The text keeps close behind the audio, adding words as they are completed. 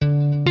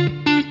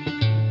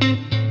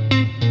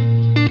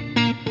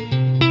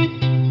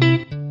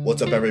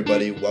What's up,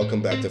 everybody?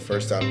 Welcome back to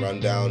First Down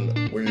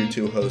Rundown. We're your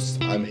two hosts.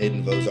 I'm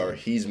Hayden Vozar.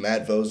 He's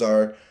Matt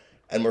Vozar.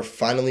 And we're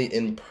finally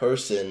in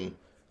person.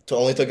 It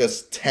only took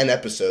us 10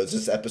 episodes.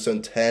 This is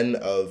episode 10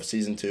 of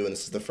season 2, and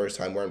this is the first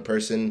time we're in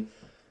person.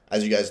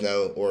 As you guys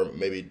know, or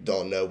maybe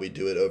don't know, we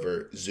do it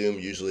over Zoom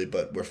usually,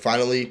 but we're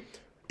finally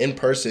in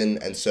person,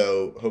 and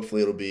so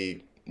hopefully it'll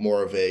be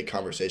more of a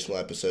conversational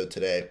episode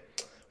today.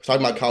 We're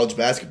talking about college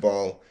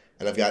basketball,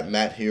 and I've got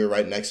Matt here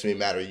right next to me.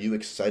 Matt, are you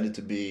excited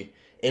to be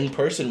in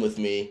person with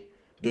me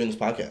doing this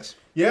podcast?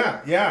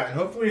 Yeah, and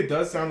hopefully it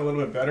does sound a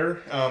little bit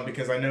better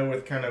because I know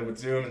with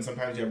Zoom and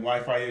sometimes you have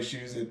Wi-Fi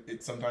issues.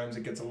 It sometimes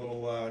it gets a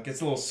little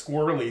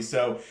squirrely.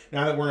 So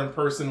now that we're in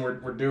person,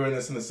 we're doing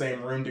this in the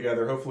same room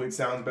together. Hopefully it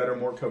sounds better,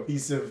 more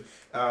cohesive,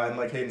 and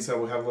like Hayden said,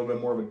 we'll have a little bit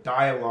more of a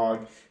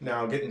dialogue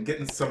now.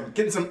 Getting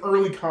some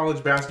early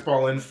college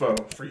basketball info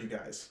for you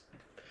guys.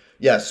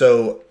 Yeah,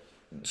 so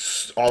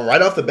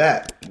right off the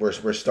bat,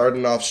 we're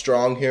starting off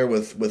strong here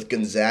with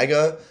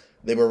Gonzaga.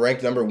 They were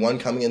ranked number 1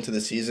 coming into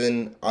the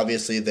season.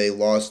 Obviously, they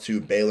lost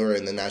to Baylor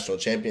in the national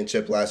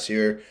championship last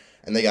year,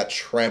 and they got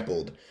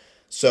trampled.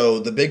 So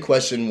the big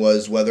question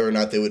was whether or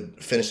not they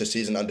would finish the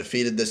season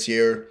undefeated this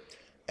year,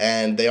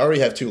 and they already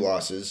have 2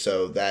 losses,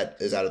 so that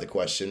is out of the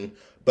question.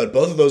 But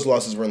both of those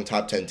losses were in the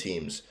top 10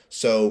 teams.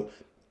 So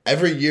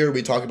every year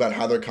we talk about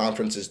how their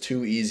conference is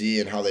too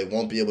easy and how they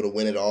won't be able to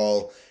win it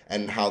all,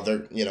 and how they're,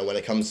 when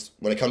it comes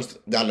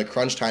down to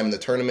crunch time in the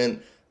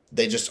tournament,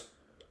 they just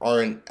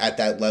aren't at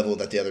that level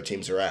that the other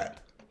teams are at.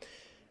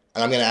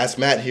 And I'm going to ask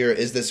Matt here,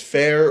 is this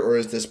fair or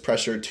is this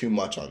pressure too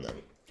much on them?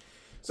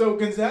 So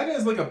Gonzaga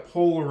is like a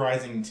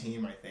polarizing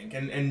team, I think.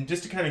 And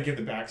just to kind of give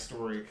the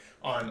backstory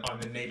on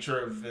the nature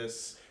of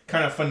this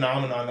kind of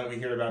phenomenon that we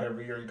hear about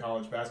every year in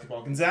college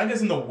basketball, Gonzaga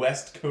is in the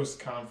West Coast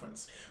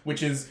Conference,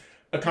 which is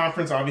a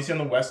conference obviously on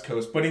the West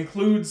Coast, but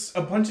includes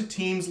a bunch of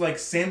teams like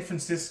San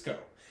Francisco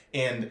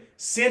and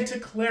Santa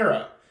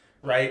Clara,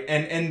 right?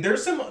 And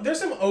there's some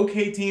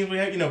okay teams. We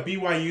have,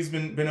 BYU's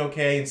been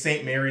okay, and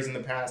St. Mary's in the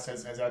past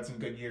has had some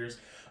good years.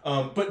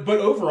 But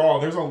overall,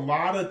 there's a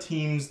lot of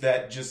teams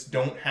that just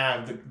don't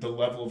have the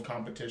level of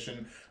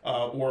competition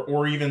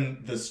or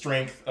even the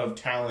strength of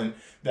talent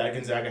that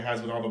Gonzaga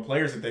has with all the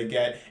players that they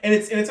get. And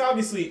it's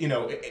obviously,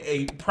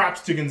 a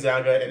props to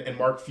Gonzaga and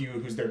Mark Few,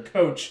 who's their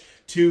coach,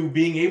 to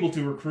being able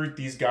to recruit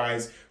these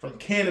guys from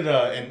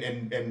Canada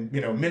and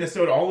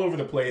Minnesota, all over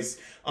the place.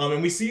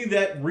 And we see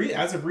that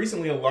as of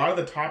recently, a lot of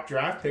the top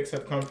draft picks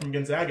have come from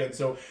Gonzaga. And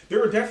so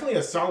they're definitely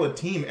a solid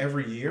team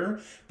every year.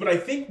 But I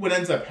think what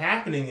ends up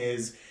happening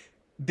is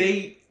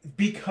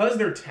because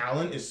their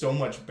talent is so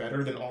much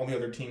better than all the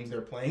other teams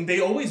they're playing, they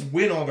always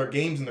win all their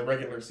games in the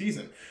regular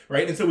season,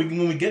 right? And so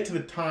when we get to the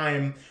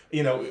time,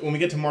 when we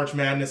get to March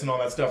Madness and all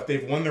that stuff,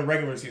 they've won their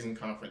regular season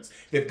conference.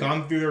 They've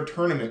gone through their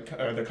tournament,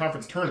 their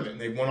conference tournament,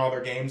 and they've won all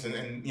their games, and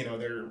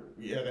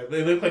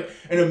they look like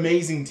an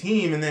amazing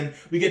team. And then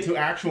we get to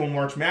actual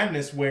March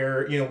Madness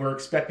where, we're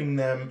expecting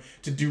them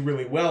to do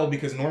really well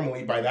because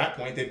normally by that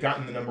point they've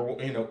gotten the number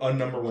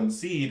 1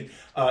 seed,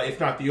 if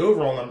not the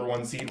overall number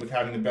 1 seed, with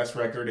having the best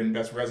record and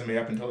best resume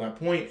up until that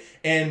point,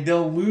 and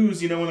they'll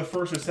lose, in the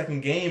first or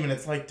second game, and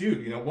it's like,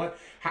 dude, what?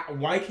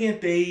 Why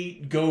can't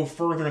they go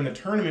further in the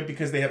tournament?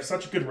 Because they have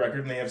such a good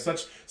record and they have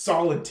such a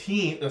solid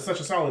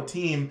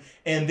team,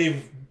 and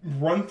they've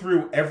run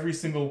through every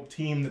single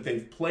team that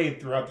they've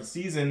played throughout the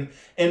season.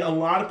 And a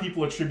lot of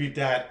people attribute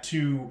that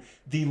to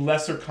the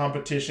lesser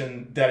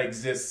competition that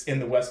exists in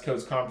the West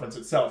Coast Conference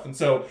itself. And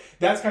so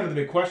that's kind of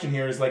the big question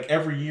here, is like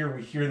every year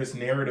we hear this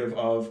narrative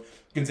of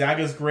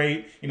Gonzaga's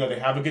great, they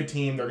have a good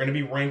team, they're going to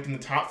be ranked in the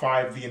top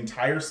 5 the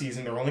entire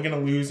season, they're only going to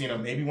lose,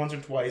 maybe once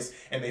or twice,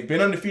 and they've been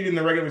undefeated in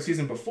the regular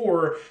season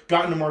before,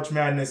 gotten to March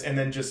Madness, and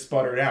then just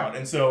sputtered out.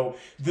 And so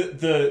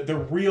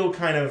the real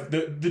kind of,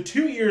 the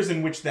 2 years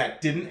in which that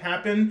didn't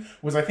happen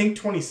was, I think,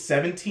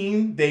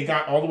 2017, they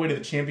got all the way to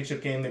the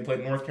championship game, they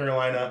played North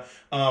Carolina,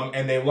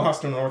 and they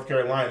lost to North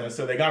Carolina,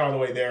 so they got all the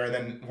way there and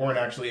then weren't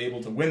actually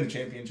able to win the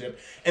championship.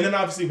 And then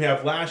obviously we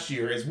have last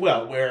year as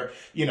well, where,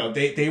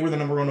 they were the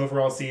number 1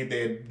 overall seed,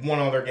 they had won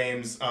all their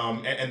games,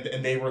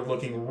 and they were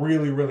looking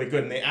really, really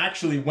good. And they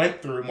actually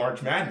went through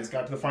March Madness,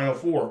 got to the Final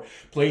Four,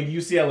 played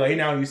UCLA.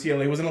 Now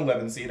UCLA was an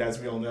 11 seed, as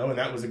we all know, and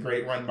that was a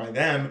great run by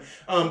them.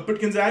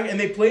 But Gonzaga, and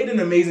they played an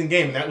amazing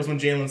game. And that was when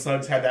Jalen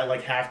Suggs had that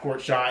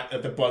half-court shot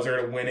at the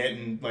buzzer to win it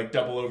in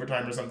double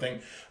overtime or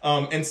something.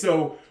 And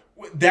so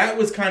that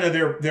was kind of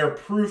their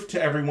proof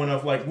to everyone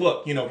of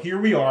look, here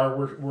we are,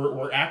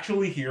 we're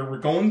actually here, we're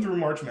going through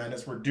March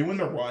Madness, we're doing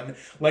the run,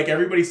 like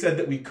everybody said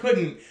that we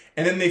couldn't.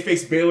 And then they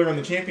faced Baylor in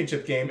the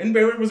championship game, and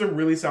Baylor was a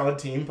really solid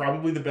team,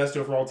 probably the best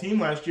overall team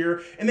last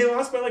year, and they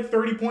lost by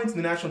 30 points in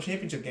the national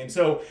championship game.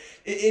 So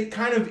it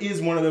kind of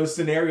is one of those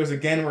scenarios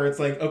again where it's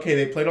okay,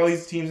 they played all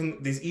these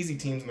teams, these easy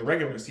teams in the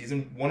regular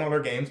season, won all their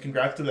games,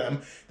 congrats to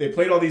them. They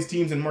played all these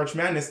teams in March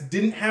Madness,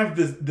 didn't have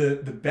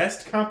the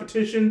best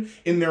competition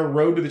in their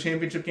road to the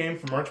championship game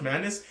for March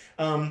Madness.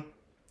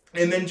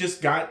 and then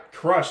just got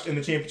crushed in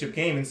the championship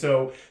game. And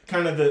so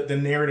kind of the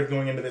narrative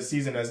going into this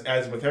season,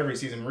 as with every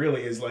season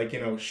really, is like, you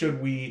know,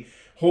 should we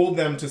hold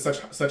them to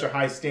such a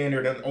high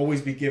standard and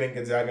always be giving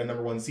Gonzaga a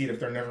number one seed if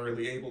they're never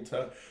really able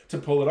to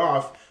pull it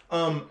off.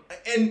 And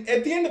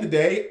at the end of the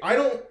day, I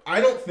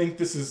don't think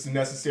this is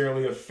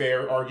necessarily a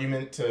fair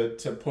argument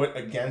to put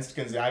against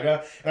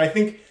Gonzaga. And I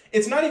think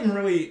it's not even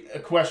really a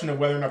question of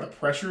whether or not the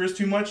pressure is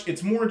too much.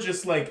 It's more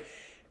just like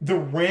the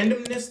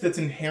randomness that's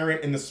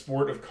inherent in the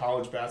sport of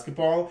college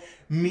basketball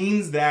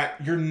means that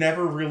you're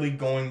never really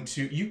going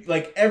to,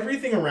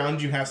 everything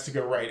around you has to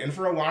go right. And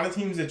for a lot of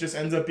teams, it just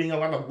ends up being a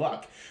lot of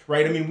luck,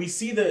 right? I mean, we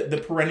see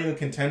the perennial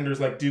contenders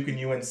like Duke and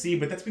UNC,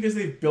 but that's because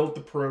they've built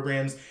the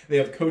programs, they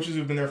have coaches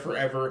who've been there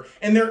forever,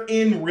 and they're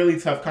in really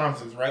tough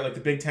conferences, right? Like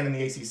the Big Ten and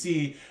the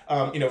ACC,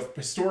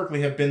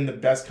 historically have been the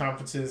best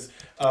conferences,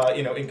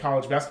 in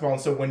college basketball.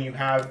 And so when you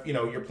have,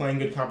 you're playing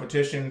good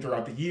competition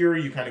throughout the year,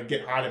 you kind of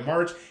get hot in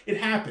March, it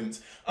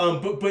happens.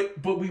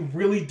 But we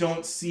really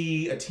don't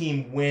see a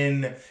team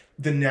win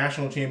the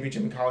national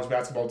championship in college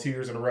basketball 2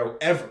 years in a row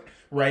ever,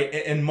 right?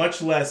 And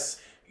much less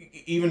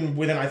even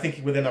within a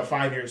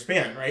 5-year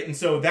span, right? And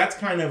so that's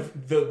kind of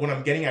what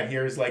I'm getting at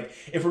here is like,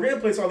 if we're going to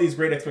place all these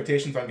great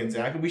expectations on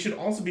Gonzaga, we should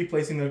also be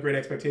placing those great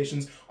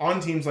expectations on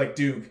teams like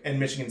Duke and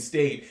Michigan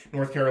State,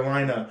 North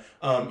Carolina,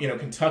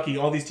 Kentucky,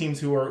 all these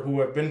teams who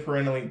have been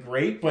perennially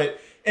great,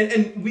 but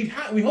and we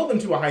hold them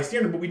to a high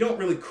standard, but we don't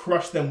really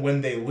crush them when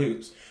they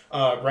lose.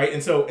 Right,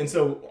 and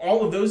so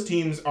all of those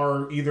teams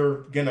are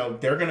either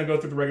they're gonna go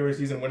through the regular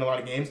season and win a lot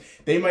of games.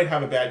 They might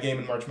have a bad game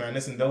in March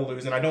Madness and they'll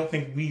lose. And I don't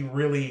think we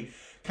really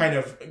kind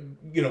of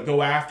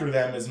go after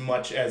them as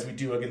much as we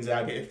do a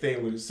Gonzaga if they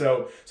lose.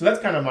 So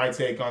that's kind of my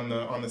take on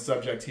the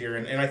subject here.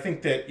 And I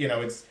think that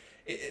it's.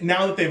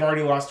 Now that they've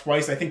already lost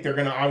twice, I think they're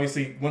going to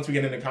obviously, once we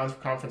get into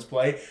conference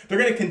play, they're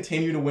going to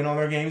continue to win all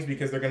their games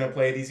because they're going to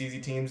play these easy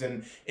teams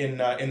in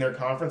their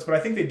conference. But I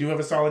think they do have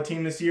a solid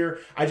team this year.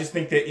 I just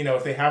think that,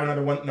 if they have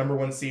another number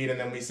one seed and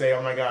then we say,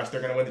 oh my gosh,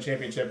 they're going to win the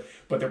championship,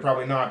 but they're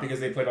probably not because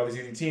they played all these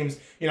easy teams.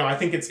 I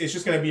think it's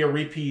just going to be a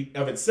repeat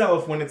of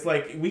itself when it's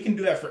like, we can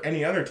do that for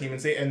any other team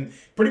and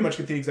pretty much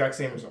get the exact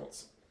same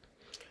results.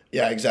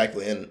 Yeah,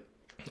 exactly. And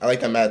I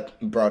like that Matt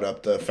brought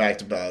up the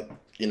fact about,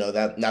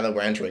 that now that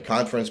we're entering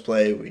conference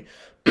play, we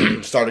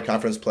started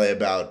conference play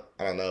about,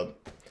 a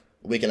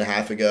week and a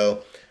half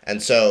ago.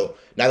 And so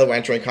now that we're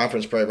entering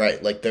conference play,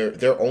 right, like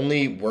their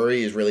only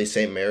worry is really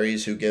St.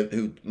 Mary's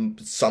who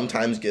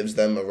sometimes gives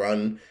them a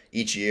run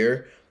each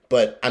year.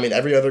 But I mean,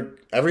 every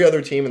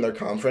other team in their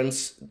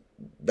conference,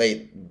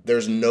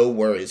 there's no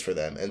worries for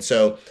them. And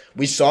so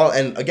we saw,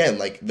 and again,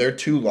 like their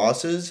 2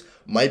 losses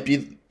might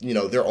be,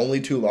 their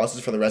only 2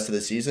 losses for the rest of the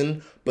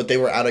season, but they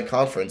were out of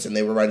conference and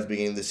they were right at the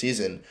beginning of the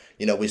season.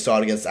 We saw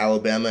it against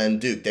Alabama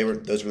and Duke.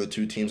 Those were the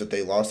 2 teams that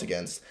they lost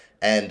against.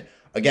 And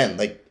again,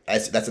 like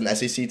that's an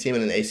SEC team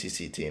and an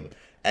ACC team.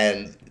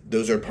 And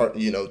those are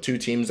 2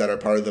 teams that are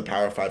part of the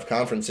Power 5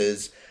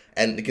 conferences.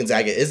 And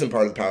Gonzaga isn't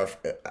part of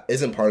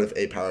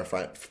a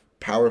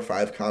Power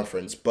 5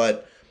 conference,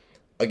 but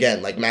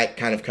again, like Matt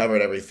kind of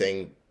covered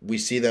everything. We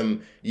see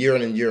them year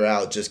in and year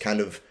out just kind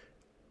of,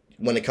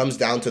 when it comes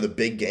down to the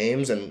big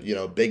games and,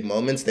 big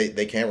moments,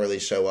 they can't really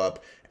show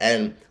up.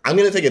 And I'm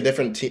going to take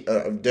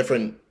a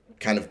different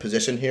kind of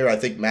position here. I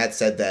think Matt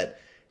said that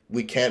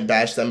we can't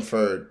bash them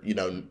for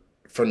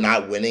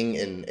not winning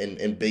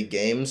in big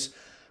games.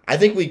 I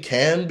think we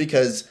can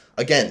because,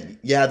 again,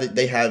 yeah,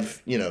 they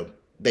have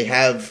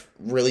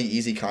really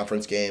easy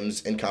conference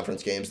games. In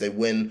conference games, they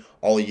win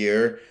all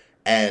year.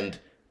 And,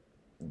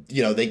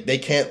 they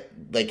can't,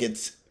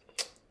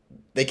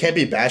 they can't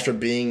be bashed for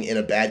being in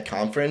a bad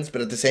conference,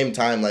 but at the same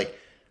time, like,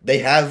 they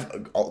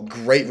have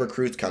great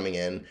recruits coming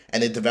in,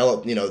 and they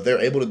develop, they're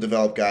able to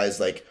develop guys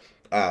like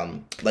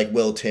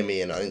Will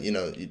Timmy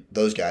and,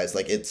 those guys.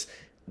 Like,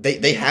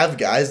 they have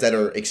guys that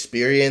are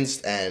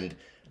experienced, and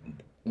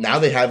now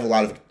they have a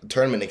lot of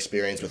tournament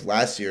experience with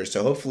last year.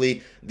 So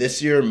hopefully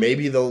this year,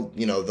 maybe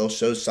they'll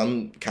show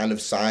some kind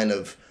of sign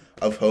of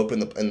hope in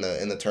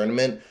the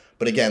tournament.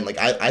 But again, like,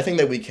 I think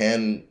that we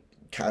can,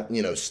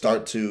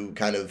 start to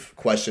kind of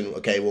question,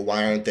 okay, well,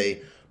 why aren't they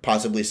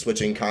possibly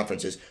switching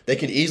conferences? They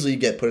could easily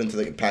get put into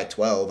the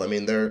Pac-12. I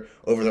mean, they're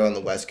over there on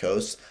the West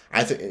Coast.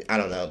 I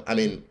don't know. I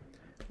mean,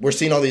 we're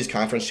seeing all these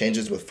conference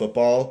changes with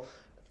football,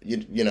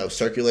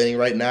 circulating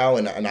right now,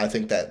 and I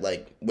think that,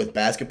 like, with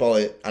basketball,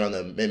 I don't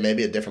know, it may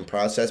be a different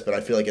process, but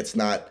I feel like it's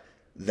not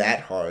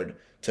that hard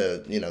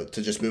to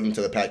just move them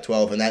to the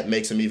Pac-12, and that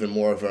makes them even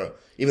more of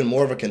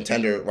a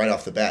contender right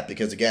off the bat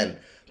because, again,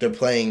 they're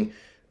playing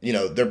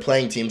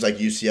teams like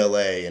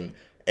UCLA and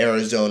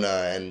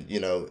Arizona and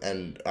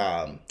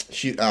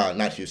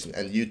not Houston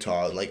and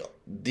Utah, and like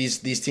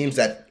these teams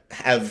that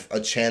have a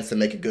chance to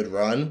make a good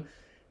run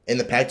in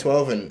the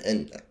Pac-12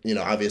 and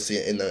obviously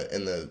in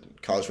the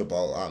college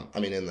football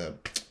in the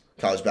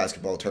college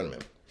basketball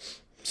tournament.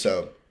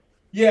 So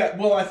yeah,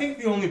 well, I think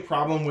the only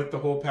problem with the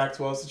whole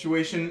Pac-12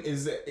 situation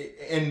is,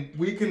 and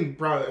we should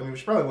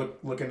probably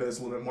look into this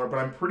a little bit more, but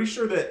I'm pretty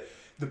sure that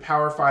the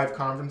Power 5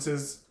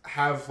 conferences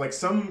have like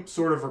some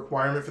sort of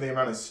requirement for the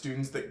amount of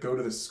students that go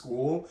to the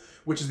school,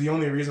 which is the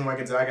only reason why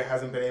Gonzaga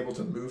hasn't been able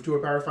to move to a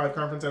Power 5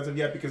 conference as of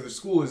yet, because the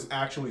school is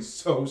actually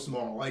so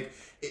small. Like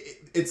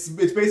it's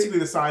basically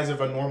the size of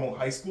a normal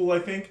high school, I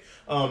think,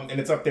 and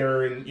it's up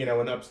there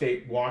in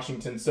upstate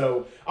Washington.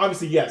 So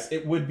obviously, yes,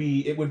 it would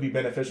be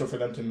beneficial for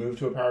them to move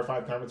to a Power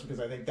 5 conference,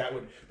 because I think that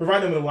would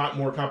provide them with a lot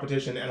more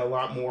competition and a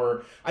lot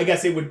more. I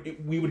guess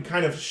we would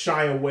kind of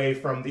shy away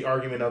from the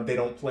argument of they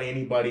don't play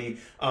anybody,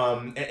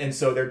 and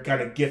so they're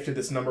kind of gifted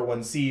this number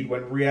 1 seed,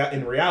 when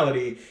in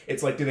reality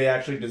it's like, do they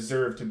actually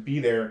deserve to be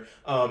there?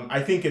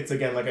 I think it's,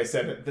 again, like I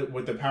said,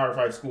 with the Power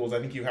 5 schools, I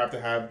think you have to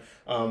have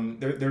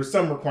there's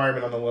some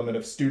requirement on the limit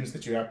of students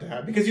that you have to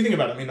have, because you think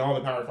about it, I mean, all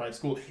the Power 5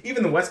 schools,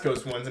 even the West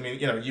Coast ones, I mean,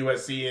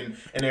 USC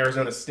and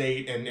Arizona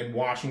State and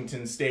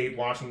Washington State,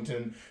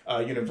 Washington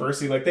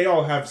University, like they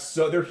all have,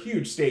 so they're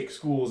huge state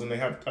schools and they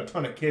have a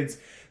ton of kids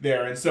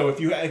there. And so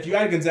if you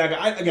add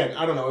Gonzaga, I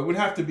don't know, it would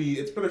have to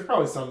be, but there's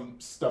probably some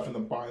stuff in the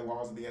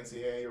bylaws of the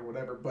NCAA or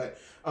whatever, but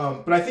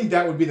I think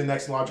that would be the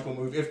next logical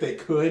move, if they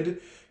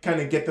could kind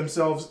of get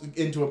themselves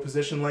into a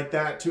position like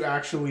that, to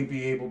actually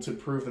be able to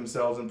prove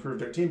themselves and prove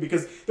their team,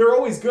 because they're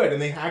always good and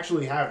they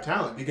actually have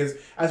talent, because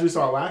as we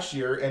saw last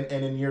year and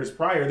in years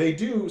prior, they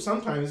do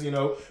sometimes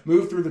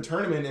move through the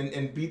tournament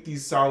and beat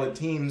these solid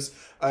teams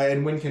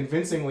and win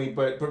convincingly.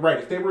 But right,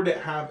 if they were to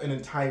have an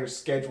entire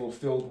schedule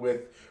filled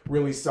with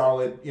really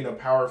solid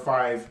Power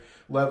 5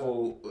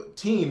 level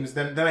teams,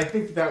 then I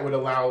think that would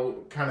allow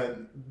kind of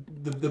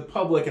the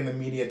public and the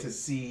media to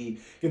see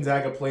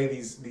Gonzaga play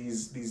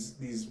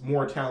these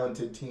more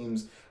talented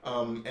teams,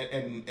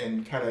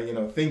 and kind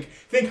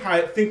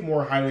of think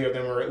more highly of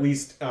them, or at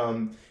least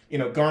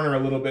garner a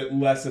little bit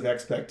less of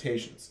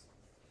expectations.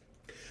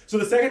 So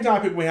the second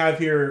topic we have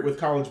here with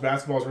college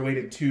basketball is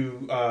related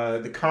to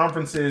the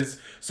conferences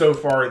so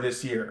far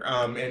this year.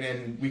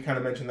 And we kind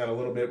of mentioned that a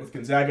little bit with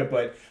Gonzaga,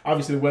 but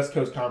obviously the West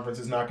Coast Conference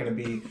is not going to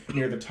be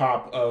near the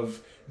top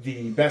of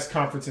the best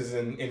conferences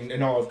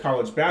in all of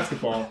college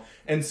basketball.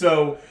 And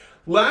so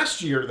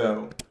last year,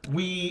 though,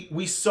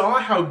 we saw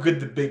how good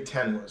the Big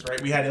Ten was, right?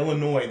 We had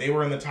Illinois. They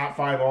were in the top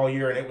 5 all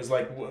year, and it was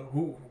like,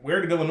 where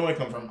did Illinois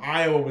come from?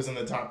 Iowa was in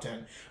the top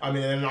 10. I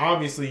mean, and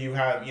obviously you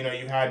had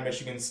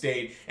Michigan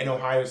State and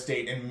Ohio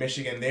State and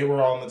Michigan. They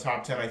were all in the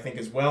top 10, I think,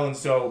 as well. And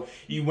so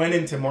you went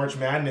into March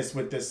Madness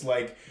with this,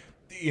 like,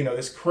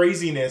 this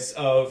craziness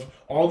of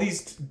all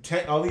these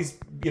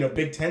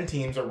Big Ten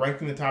teams are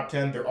ranked in the top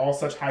 10. They're all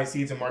such high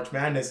seeds in March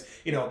Madness.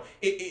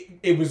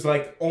 It was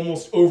like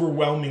almost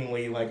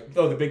overwhelmingly like,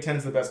 the Big Ten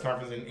is the best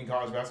conference in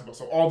college basketball.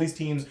 So all these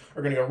teams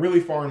are going to go really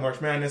far in March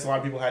Madness. A lot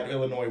of people had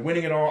Illinois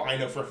winning it all. I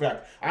know for a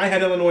fact I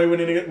had Illinois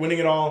winning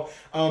it all.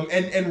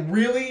 And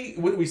really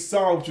what we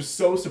saw, which was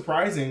so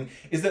surprising,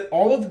 is that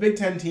all of the Big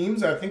Ten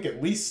teams, I think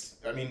at least,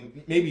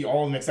 maybe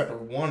all of them except for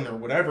one or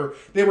whatever,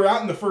 they were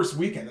out in the first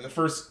weekend. In the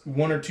first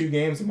 1 or 2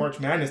 games of March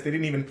Madness, they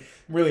didn't even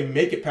really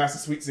make it past the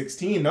Sweet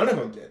 16. None of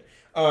them did.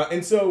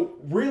 And so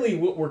really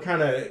what we're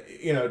kind of,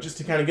 just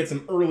to kind of get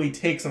some early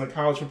takes on the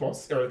college football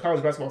or the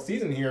college basketball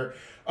season here,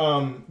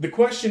 the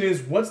question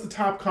is, what's the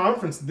top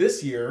conference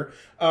this year?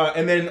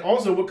 And then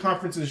also, what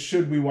conferences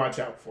should we watch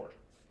out for?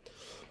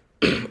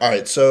 All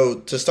right, so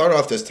to start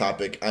off this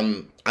topic,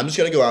 I'm just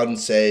going to go out and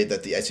say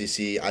that the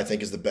SEC, I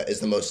think, is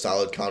the most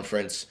solid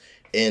conference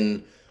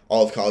in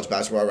all of college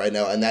basketball right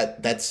now, and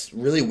that's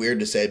really weird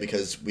to say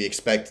because we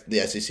expect the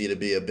SEC to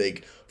be a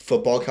big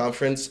football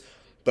conference,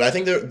 but I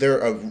think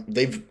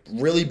they've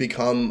really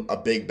become a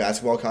big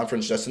basketball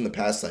conference just in the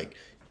past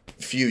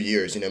few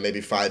years,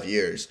 maybe 5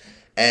 years.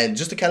 And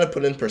just to kind of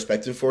put it in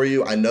perspective for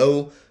you, I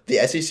know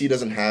the SEC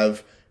doesn't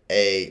have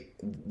a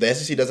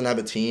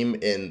team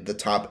in the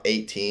top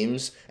 8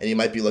 teams, and you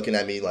might be looking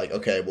at me like,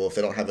 okay, well, if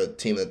they don't have a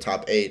team in the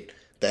top 8,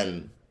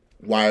 then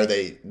why are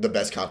they the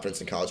best conference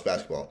in college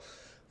basketball?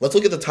 Let's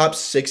look at the top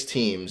 6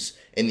 teams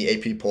in the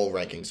AP poll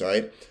rankings, all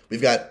right?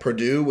 We've got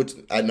Purdue which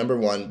at number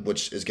 1,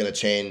 which is going to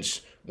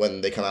change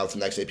when they come out with the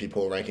next AP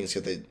poll rankings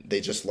because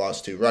they just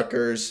lost to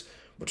Rutgers,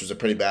 which was a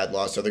pretty bad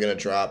loss, so they're going to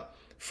drop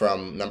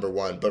from number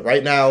 1. But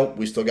right now,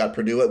 we still got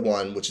Purdue at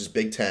 1, which is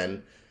Big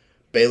 10.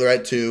 Baylor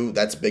at 2,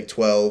 that's Big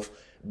 12.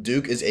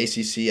 Duke is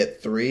ACC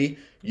at 3.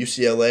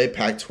 UCLA,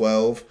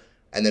 Pac-12.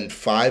 And then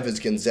 5 is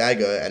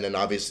Gonzaga, and then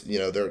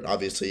they're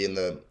obviously in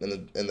the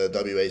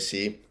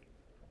WAC.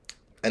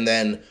 And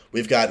then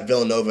we've got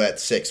Villanova at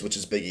 6, which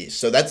is Big East.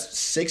 So that's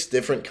 6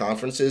 different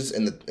conferences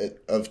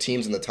of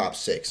teams in the top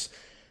 6.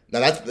 Now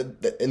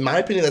that's, in my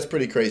opinion, that's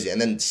pretty crazy. And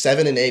then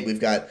 7 and 8,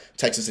 we've got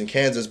Texas and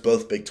Kansas,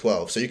 both Big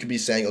 12. So you could be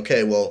saying,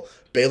 okay, well,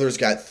 Baylor's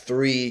got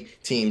 3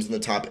 teams in the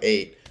top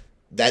 8.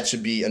 That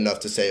should be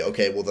enough to say,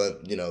 okay, well,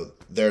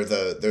 they're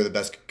the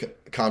best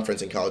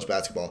conference in college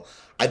basketball.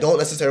 I don't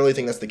necessarily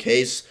think that's the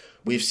case.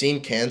 We've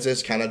seen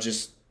Kansas kind of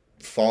just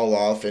fall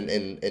off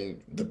in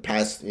the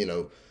past,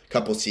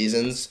 couple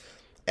seasons,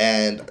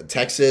 and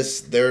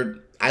Texas,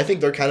 I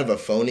think they're kind of a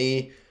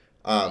phony.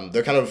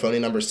 They're kind of a phony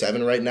number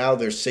 7 right now.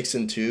 They're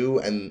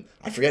 6-2, and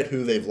I forget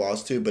who they've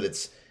lost to, but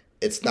it's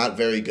it's not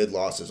very good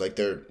losses. Like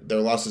their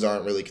losses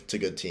aren't really to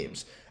good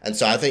teams. And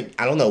so I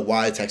don't know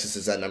why Texas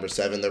is at number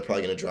 7. They're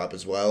probably going to drop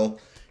as well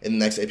in the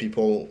next AP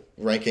poll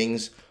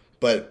rankings.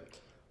 But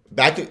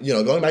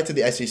going back to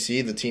the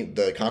SEC,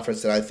 the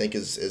conference that I think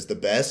is the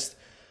best.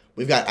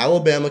 We've got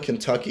Alabama,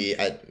 Kentucky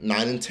at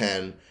 9 and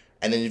 10,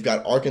 and then you've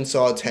got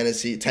Arkansas,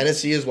 Tennessee.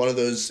 Tennessee is one of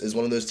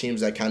those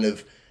teams that kind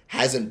of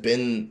hasn't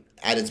been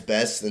at its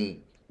best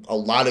in a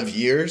lot of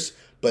years,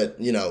 but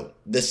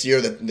this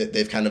year that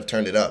they've kind of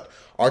turned it up.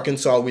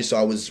 Arkansas we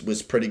saw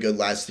was pretty good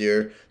last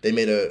year. They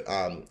made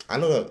I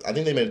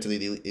think they made it to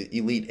the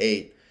Elite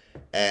 8,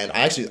 and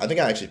I think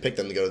I actually picked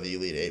them to go to the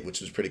Elite 8,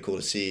 which was pretty cool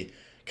to see.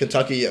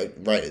 Kentucky,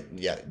 right?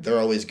 Yeah, they're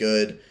always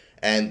good,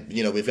 and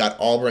we've got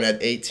Auburn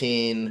at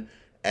 18.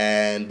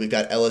 And we've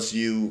got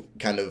LSU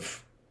kind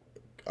of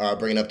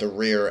bringing up the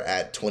rear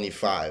at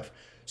 25.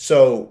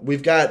 So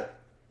we've got,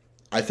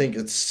 I think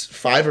it's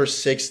 5 or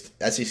 6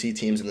 SEC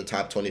teams in the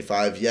top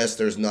 25. Yes,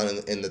 there's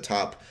none in the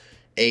top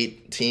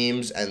 8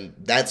 teams, and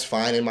that's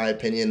fine in my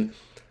opinion.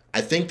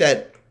 I think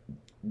that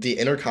the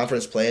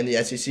interconference play in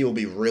the SEC will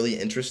be really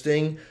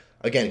interesting,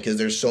 again, because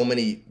there's so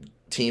many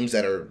teams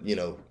that are,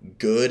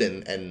 good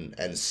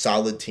and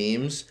solid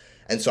teams.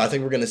 And so I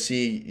think we're going to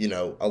see,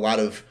 a lot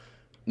of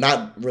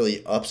not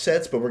really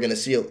upsets, but we're gonna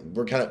see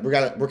we're kind of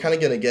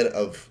gonna get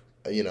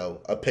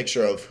a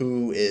picture of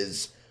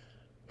who's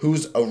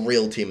a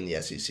real team in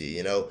the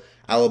SEC.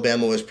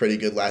 Alabama was pretty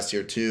good last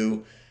year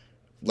too.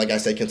 Like I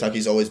said,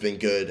 Kentucky's always been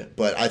good,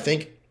 but I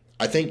think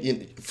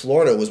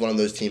Florida was one of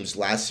those teams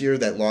last year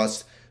that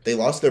lost. They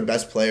lost their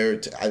best player.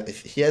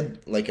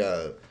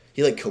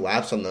 He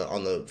collapsed on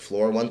the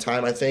floor one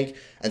time, I think,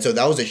 and so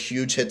that was a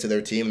huge hit to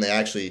their team. They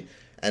actually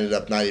ended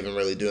up not even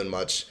really doing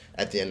much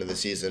at the end of the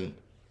season.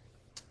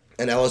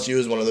 And LSU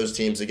is one of those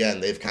teams,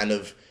 again, they've kind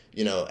of,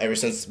 ever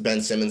since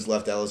Ben Simmons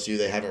left LSU,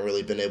 they haven't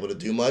really been able to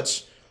do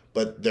much,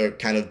 but they're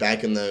kind of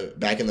back in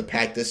the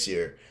pack this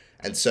year.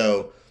 And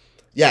so,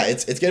 yeah,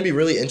 it's going to be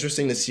really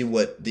interesting to see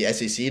what the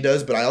SEC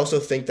does, but I also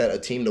think that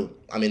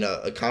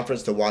a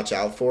conference to watch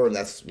out for, and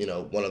that's,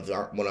 one of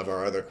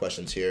our other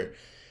questions here,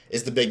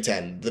 is the Big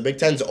Ten. The Big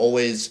Ten's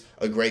always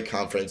a great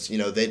conference.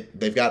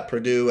 They've got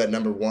Purdue at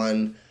number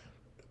 1,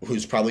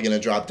 who's probably going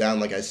to drop down,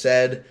 like I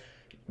said.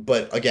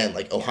 But again,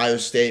 like Ohio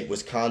State,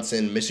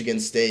 Wisconsin,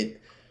 Michigan State,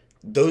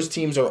 those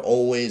teams are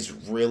always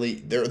really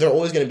they're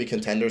always going to be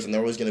contenders, and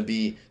they're always going to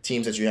be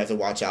teams that you have to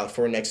watch out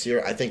for next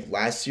year. I think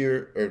last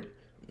year, or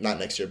not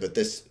next year, but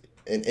this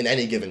in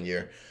any given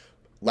year,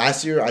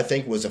 last year I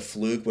think was a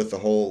fluke with the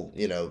whole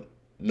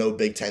no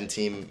Big Ten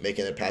team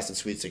making it past the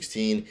Sweet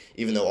 16,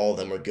 even though all of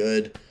them were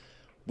good.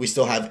 We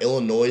still have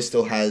Illinois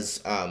still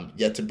has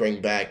yet to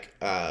bring back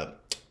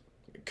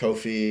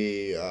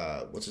Kofi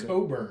what's his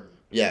Coburn.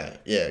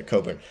 Yeah,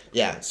 Coburn.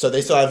 Yeah, so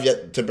they still have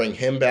yet to bring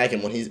him back,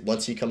 and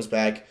once he comes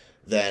back,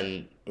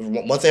 then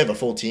once they have a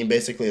full team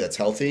basically that's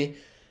healthy,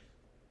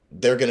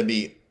 they're going to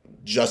be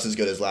just as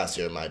good as last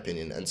year in my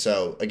opinion. And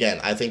so again,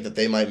 I think that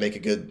they might make a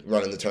good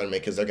run in the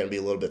tournament because they're going to be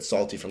a little bit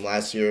salty from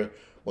last year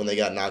when they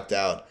got knocked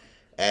out.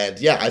 And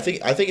yeah, I think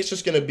it's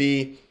just going to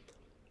be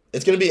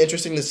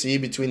interesting to see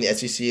between the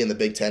SEC and the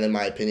Big Ten in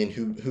my opinion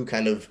who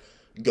kind of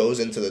goes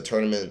into the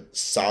tournament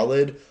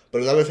solid.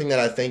 But another thing that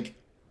I think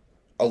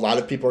a lot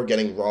of people are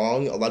getting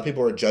wrong. A lot of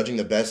people are judging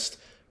the best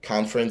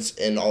conference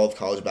in all of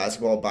college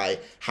basketball by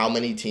how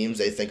many teams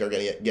they think are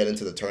going to get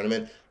into the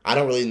tournament. I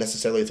don't really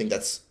necessarily think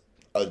that's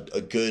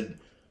a good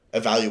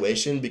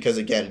evaluation because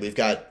again, we've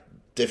got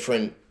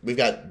different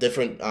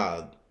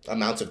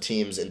amounts of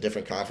teams in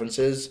different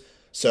conferences.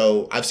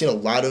 So I've seen a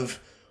lot of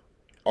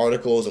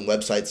articles and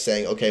websites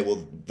saying, okay,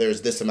 well,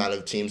 there's this amount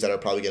of teams that are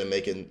probably going to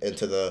make it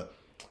into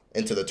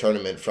the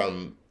tournament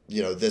from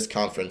this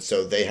conference,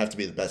 so they have to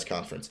be the best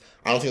conference.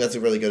 I don't think that's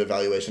a really good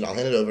evaluation. I'll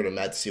hand it over to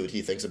Matt to see what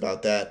he thinks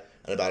about that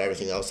and about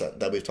everything else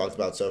that we've talked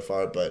about so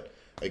far. But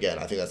again,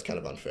 I think that's kind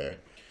of unfair.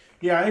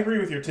 Yeah, I agree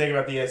with your take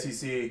about the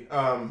SEC.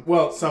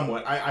 Well,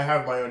 somewhat. I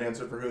have my own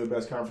answer for who the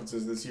best conference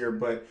is this year,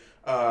 but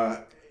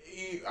it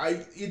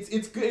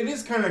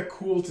is kind of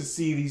cool to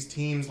see these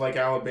teams like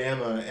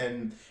Alabama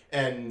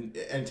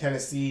and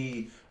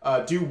Tennessee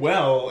do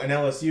well, and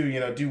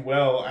LSU do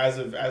well as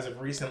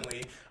of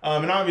recently.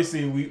 And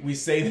obviously we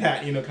say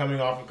that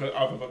coming off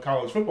of a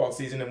college football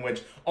season in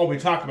which all we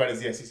talk about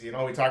is the SEC and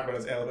all we talk about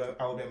is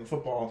Alabama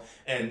football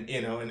and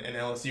and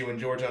LSU and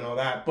Georgia and all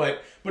that.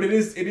 But it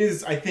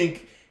is I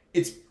think.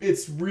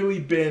 It's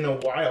really been a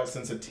while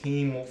since a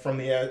team from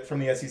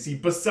the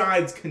SEC,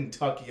 besides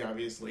Kentucky,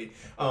 obviously,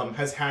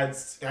 has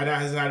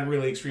had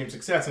really extreme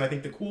success. And I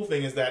think the cool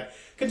thing is that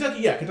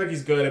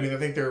Kentucky's good. I mean, I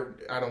think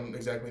I don't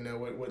exactly know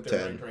what they're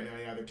 10. Ranked right now.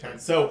 Yeah, they're 10.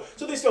 So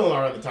they still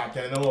are in the top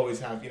 10, and they'll always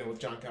have with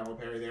John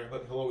Calipari there.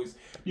 He'll always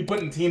be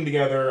putting a team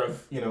together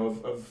of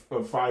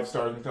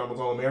 5-star McDonald's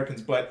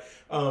All-Americans, but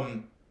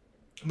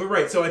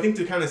right, so I think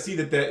to kind of see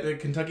that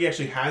Kentucky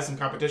actually has some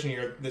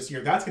competition this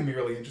year, that's going to be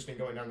really interesting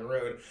going down the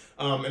road.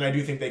 And I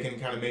do think they can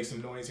kind of make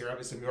some noise here.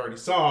 Obviously, we already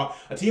saw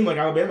a team like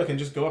Alabama can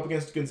just go up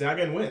against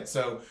Gonzaga and win.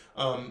 So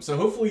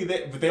hopefully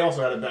but they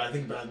also had a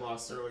bad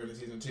loss earlier this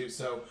season too.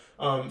 So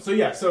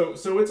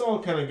So it's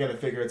all kind of going to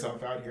figure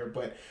itself out here.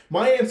 But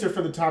my answer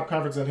for the top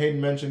conference, and Hayden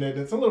mentioned it,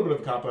 it's a little bit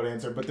of a cop-out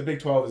answer, but the Big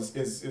 12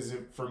 is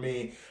for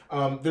me.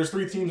 There's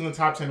 3 teams in the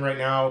top 10 right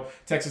now.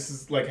 Texas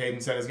is, like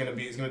Hayden said, is going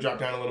to drop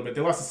down a little bit.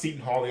 They lost to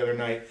Seton Hall the other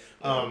night,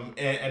 and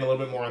a little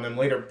bit more on them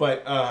later.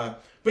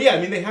 But yeah,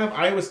 I mean, they have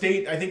Iowa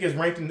State, I think, is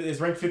ranked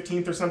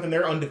 15th or something.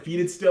 They're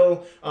undefeated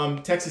still.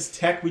 Texas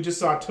Tech, we just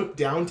saw, took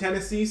down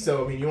Tennessee.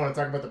 So, I mean, you want to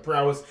talk about the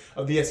prowess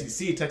of the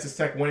SEC. Texas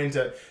Tech went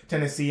into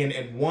Tennessee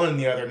and won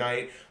the other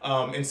night.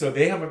 And so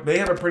they have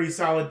a pretty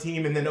solid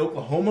team. And then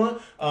Oklahoma,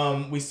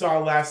 we saw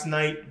last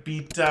night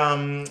beat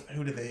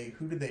who did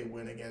they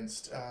win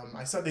against?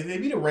 I saw they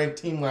beat a ranked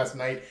team last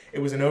night. It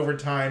was in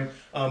overtime,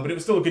 but it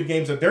was still a good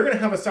game. So they're going to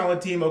have a solid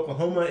team.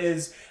 Oklahoma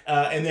is,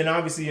 and then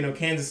obviously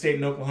Kansas State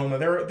and Oklahoma.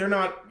 They're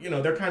not,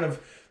 they're kind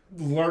of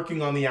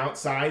lurking on the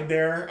outside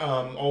there,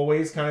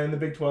 always kind of in the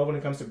Big 12 when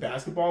it comes to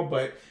basketball.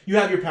 But you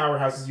have your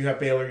powerhouses, you have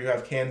Baylor, you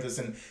have Kansas,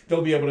 and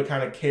they'll be able to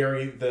kind of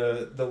carry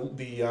the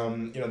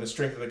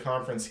strength of the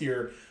conference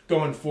here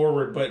going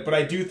forward. But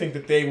I do think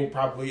that they will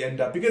probably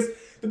end up, because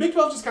the Big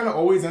 12 just kind of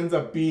always ends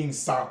up being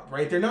solid,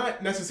 right? They're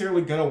not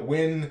necessarily going to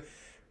win,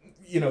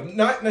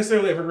 not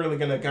necessarily ever really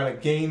going to kind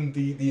of gain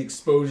the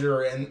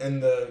exposure and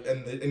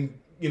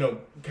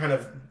kind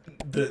of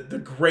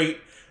the great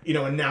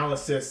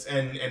analysis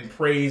and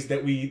praise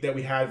that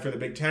we had for the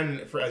Big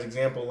Ten, for as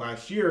example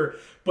last year,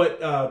 but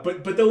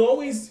they'll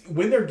always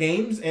win their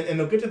games and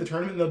they'll get to the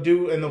tournament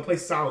and they'll play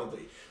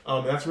solidly.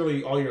 That's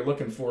really all you're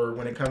looking for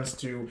when it comes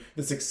to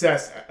the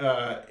success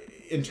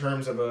in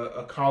terms of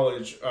a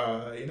college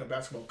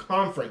basketball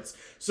conference.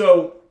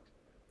 So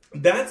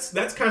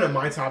that's kind of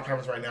my top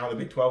conference right now, the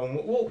Big 12, and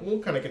we'll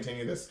kind of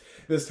continue this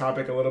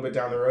topic a little bit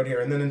down the road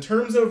here. And then in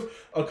terms of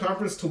a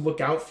conference to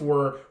look out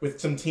for with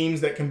some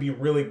teams that can be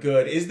really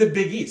good is the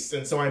Big East.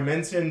 And so I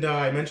mentioned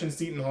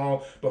Seton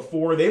Hall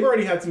before. They've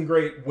already had some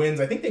great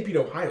wins. I think they beat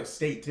Ohio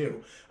State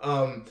too.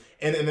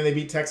 And then they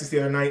beat Texas the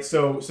other night.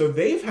 So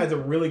they've had a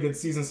really good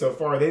season so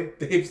far.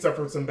 They've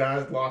suffered some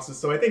bad losses.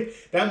 So I think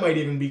that might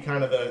even be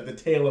kind of the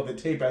tail of the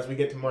tape as we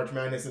get to March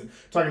Madness and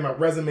talking about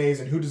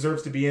resumes and who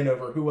deserves to be in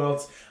over who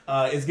else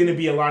is going to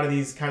be a lot of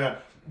these kind of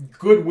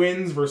good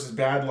wins versus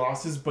bad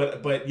losses.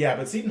 But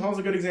Seton Hall's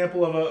a good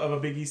example of a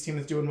Big East team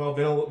that's doing well.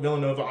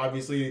 Villanova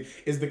obviously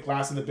is the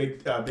class of the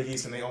Big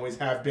East, and they always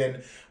have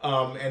been.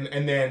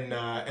 And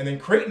then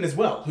Creighton as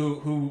well,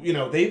 who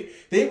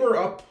they were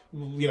up,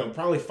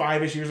 probably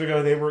 5-ish years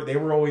ago. They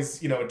were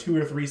always a 2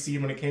 or 3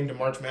 seed when it came to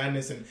March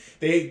Madness, and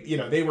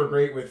they were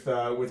great with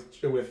who was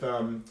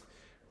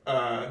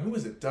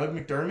it? Doug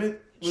McDermott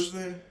was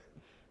the.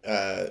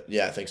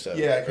 Yeah, I think so.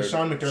 Yeah, because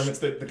Sean McDermott's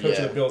the coach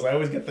of the Bills. I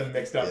always get them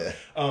mixed up. Yeah.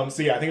 I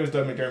think it was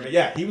Doug McDermott.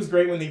 Yeah, he was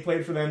great when he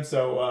played for them.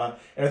 So,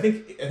 and I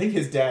think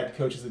his dad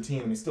coaches the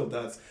team, and he still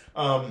does.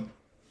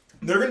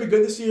 They're going to be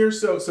good this year,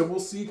 so we'll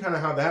see kind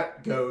of how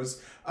that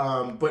goes.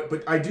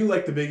 But I do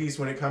like the Big East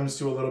when it comes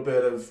to a little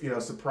bit of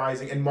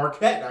surprising. And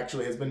Marquette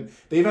actually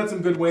they've had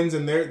some good wins,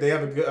 and they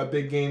have a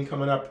big game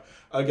coming up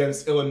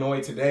against Illinois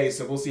today,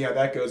 so we'll see how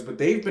that goes. But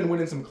they've been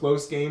winning some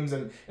close games,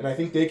 and I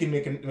think they can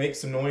make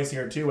some noise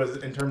here too,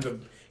 in terms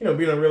of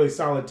being a really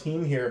solid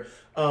team here.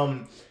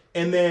 And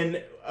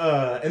then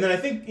I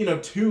think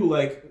too,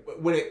 like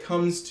when it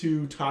comes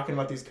to talking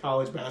about these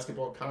college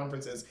basketball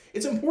conferences,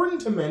 it's important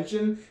to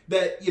mention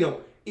that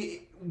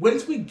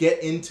once we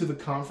get into the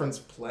conference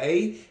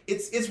play,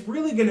 it's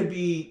really going to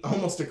be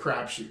almost a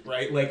crapshoot,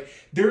 right? Like,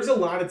 there's a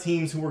lot of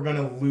teams who are going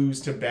to lose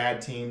to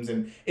bad teams,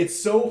 and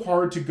it's so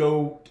hard to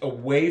go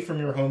away from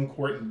your home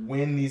court and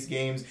win these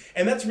games.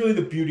 And that's really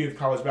the beauty of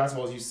college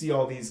basketball, is you see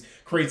all these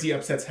crazy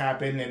upsets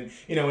happen, and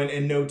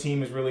and no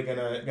team is really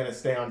gonna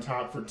stay on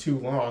top for too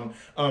long.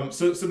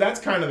 So that's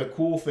kind of the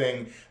cool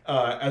thing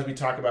as we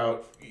talk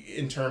about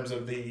in terms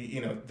of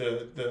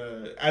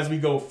the as we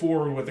go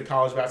forward with the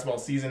college basketball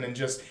season, and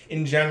just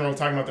in general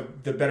talking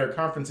about the better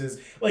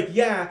conferences. Like,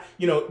 the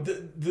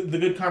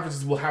good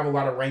conferences will have a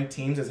lot of ranked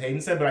teams, as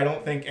Hayden said, but I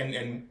don't think,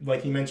 and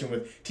like he mentioned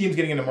with teams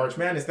getting into March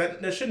Madness,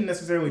 that shouldn't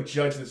necessarily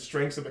judge the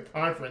strengths of the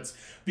conference,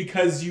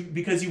 because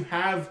you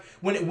have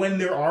when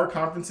there are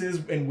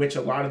conferences in which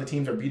a lot of the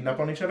teams are beating up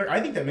on each other,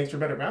 I think that makes for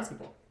better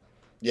basketball.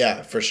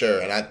 Yeah, for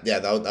sure. And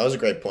that was a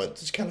great point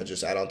to kind of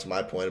just add on to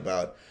my point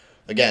about,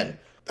 again,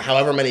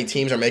 however many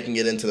teams are making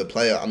it into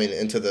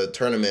into the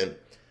tournament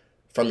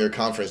from your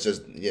conference,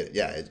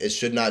 it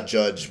should not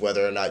judge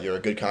whether or not you're a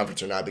good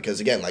conference or not, because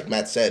again, like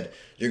Matt said,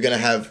 you're going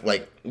to have,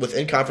 like,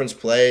 within conference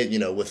play,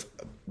 with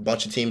a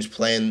bunch of teams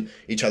playing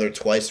each other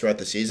twice throughout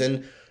the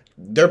season,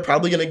 they're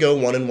probably going to go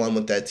 1-1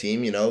 with that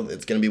team.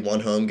 It's going to be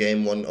one home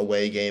game, one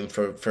away game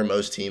for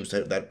most teams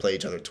that play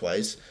each other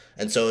twice.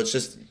 And so it's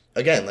just,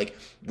 again, like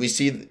we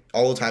see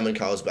all the time in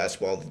college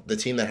basketball, the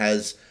team that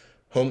has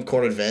home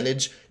court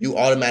advantage, you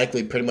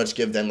automatically pretty much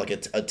give them like a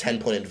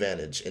 10-point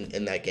advantage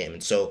in that game.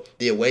 And so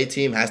the away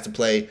team has to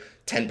play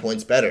 10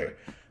 points better.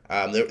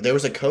 There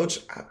was a coach,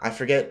 I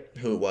forget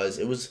who it was.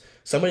 It was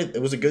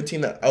a good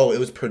team it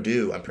was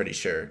Purdue, I'm pretty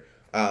sure.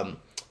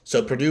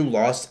 So Purdue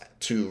lost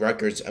to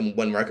Rutgers, and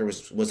when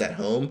Rutgers was at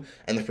home,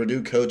 and the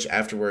Purdue coach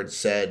afterwards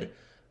said,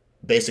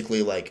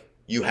 basically like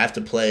you have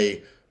to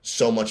play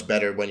so much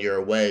better when you're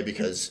away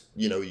because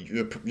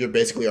you're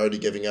basically already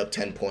giving up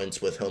 10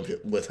 points with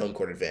home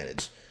court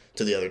advantage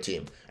to the other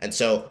team. And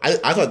so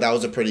I thought that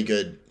was a pretty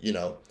good,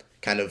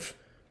 kind of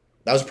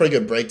that was a pretty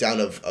good breakdown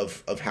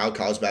of how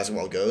college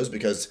basketball goes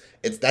because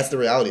that's the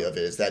reality of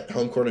it is that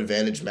home court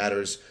advantage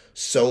matters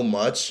so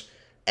much.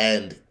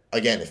 And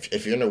again,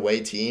 if you're an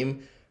away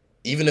team,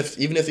 even if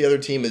the other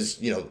team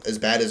is as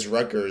bad as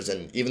Rutgers,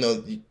 and even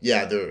though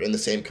they're in the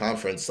same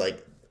conference,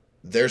 like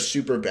they're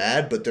super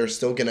bad, but they're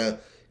still gonna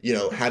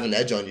have an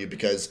edge on you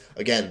because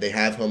again they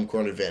have home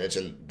court advantage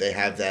and they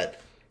have that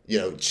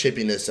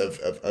chippiness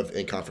of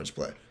in conference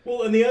play.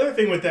 Well, and the other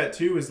thing with that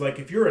too is like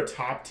if you're a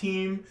top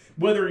team,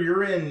 whether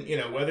you're in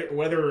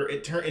whether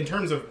in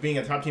terms of being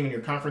a top team in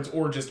your conference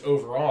or just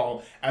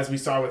overall, as we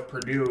saw with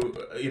Purdue,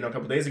 a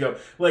couple days ago,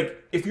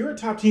 like if you're a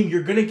top team,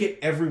 you're gonna get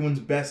everyone's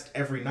best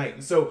every night.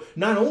 And so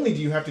not only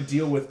do you have to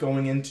deal with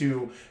going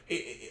into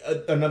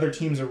another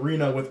team's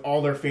arena with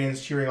all their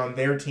fans cheering on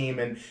their team,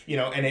 and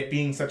and it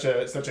being such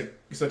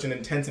an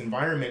intense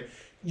environment.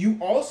 You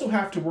also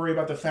have to worry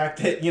about the fact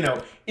that,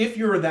 if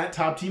you're that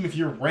top team, if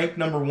you're ranked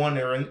number one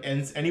or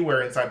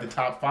anywhere inside the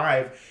top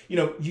five, you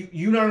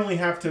not only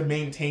have to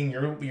maintain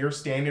your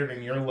standard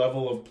and your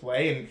level of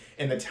play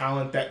and the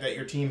talent that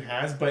your team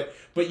has, but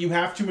you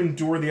have to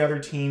endure the other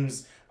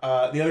team's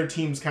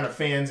kind of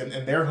fans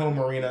and their home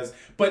arenas.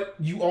 But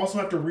you also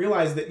have to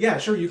realize that, yeah,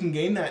 sure, you can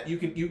gain that.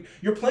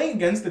 You're playing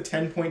against the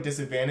 10-point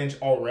disadvantage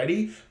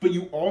already, but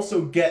you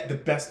also get the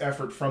best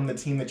effort from the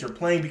team that you're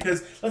playing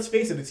because, let's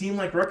face it, a team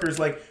like Rutgers,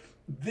 like,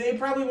 they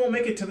probably won't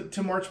make it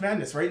to March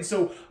Madness, right? And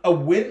so a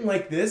win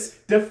like this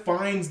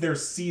defines their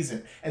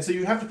season. And so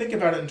you have to think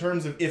about it in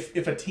terms of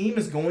if a team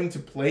is going to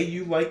play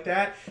you like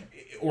that,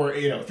 or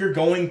if you're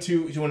going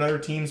to another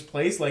team's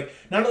place, like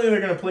not only are they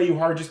going to play you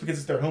hard just because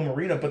it's their home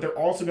arena, but they're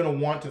also going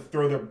to want to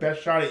throw their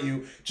best shot at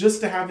you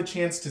just to have a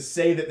chance to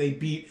say that they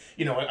beat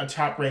a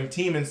top ranked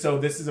team. And so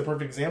this is a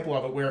perfect example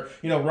of it where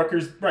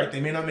Rutgers, right,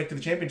 they may not make to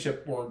the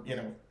championship or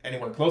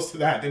anywhere close to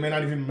that. They may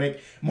not even make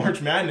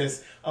March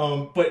Madness.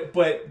 But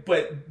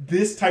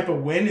this type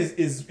of win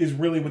is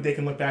really what they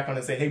can look back on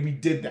and say, hey, we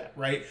did that,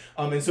 right?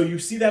 And so you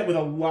see that with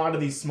a lot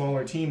of these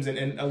smaller teams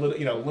and a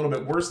little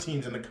bit worse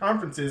teams in the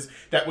conferences,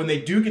 that when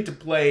they do get to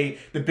play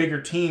the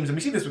bigger teams, and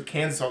we see this with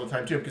Kansas all the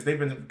time too, because they've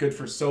been good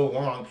for so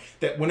long,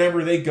 that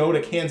whenever they go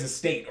to Kansas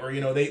State or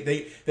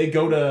they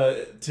go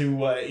to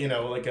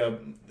like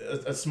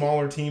a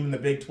smaller team in the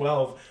Big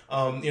 12,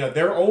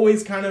 they're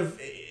always kind of,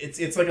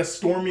 it's like a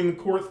storming the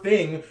court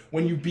thing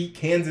when you beat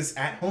Kansas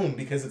at home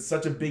because it's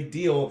such a big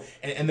deal,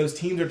 and those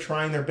teams are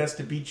trying their best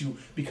to beat you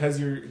because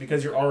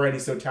you're already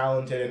so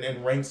talented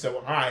and ranked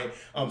so high.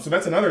 So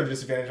that's another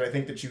disadvantage I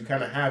think that you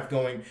kind of have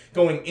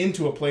going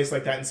into a place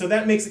like that, and so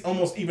that makes it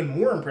almost even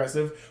more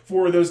impressive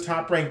for those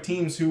top ranked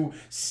teams who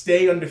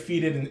stay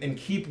undefeated and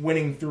keep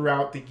winning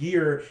throughout the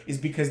year, is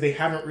because they've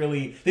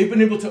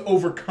been able to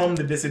overcome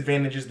the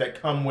disadvantages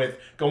that come with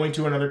going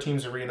to another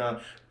team's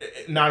arena,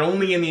 not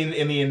only in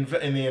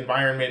the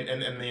environment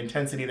and the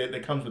intensity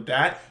that comes with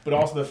that, but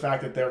also the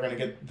fact that they're going to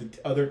get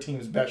the other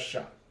team's best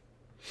shot.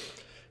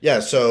 Yeah,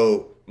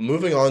 so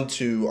moving on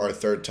to our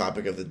third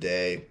topic of the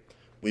day,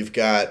 we've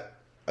got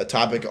a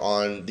topic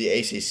on the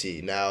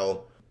ACC.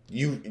 Now,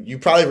 you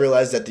probably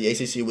realize that the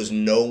ACC was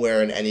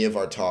nowhere in any of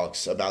our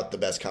talks about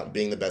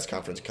being the best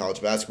conference in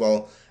college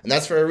basketball, and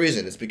that's for a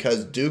reason. It's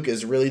because Duke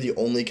is really the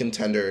only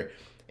contender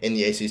in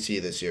the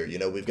ACC this year.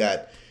 We've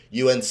got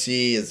UNC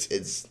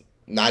is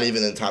not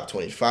even in the top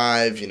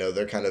 25.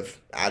 They're kind of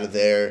out of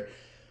there.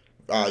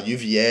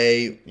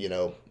 UVA,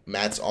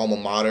 Matt's alma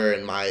mater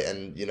and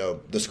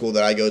the school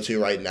that I go to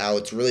right now,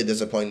 it's really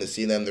disappointing to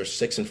see them. They're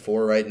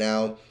 6-4 right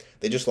now.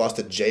 They just lost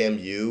to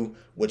JMU,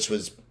 which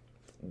was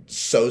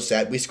so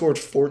sad. We scored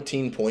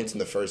 14 points in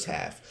the first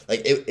half.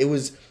 Like it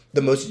was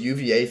the most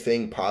UVA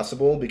thing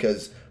possible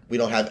because we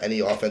don't have any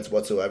offense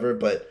whatsoever,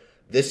 but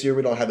this year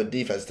we don't have a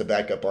defense to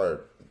back up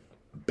our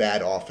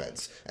bad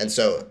offense. And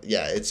so,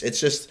 yeah,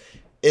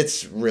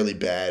 it's really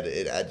bad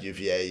at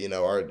UVA.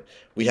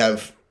 We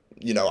have,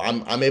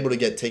 I'm able to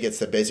get tickets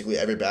to basically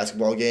every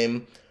basketball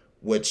game,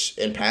 which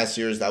in past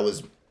years that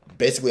was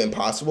basically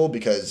impossible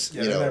because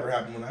that never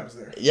happened when I was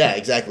there. Yeah,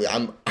 exactly.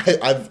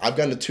 I've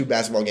gone to 2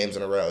 basketball games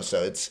in a row,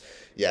 so it's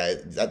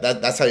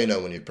that's how you know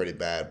when you're pretty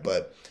bad.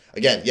 But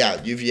again,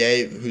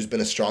 UVA, who's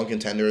been a strong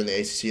contender in the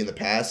ACC in the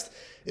past,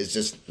 is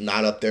just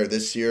not up there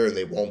this year, and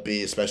they won't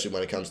be, especially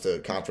when it comes to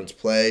conference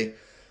play.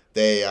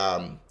 They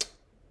and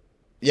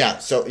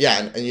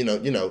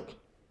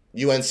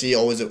UNC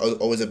always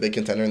a big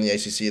contender in the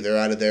ACC. They're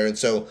out of there, and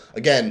so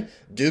again,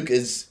 Duke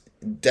is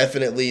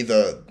definitely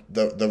the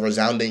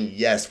resounding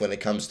yes when it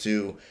comes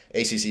to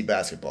ACC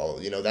basketball.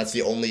 That's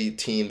the only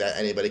team that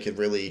anybody could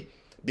really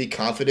be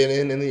confident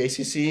in the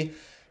ACC.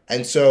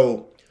 And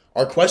so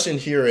our question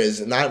here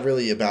is not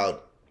really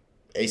about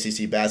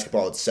ACC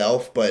basketball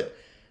itself, but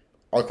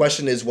our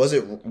question is, was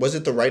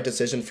it the right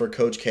decision for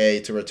Coach K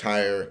to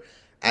retire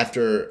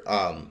after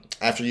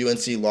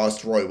UNC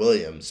lost Roy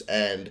Williams?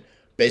 And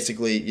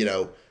basically,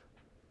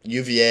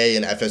 UVA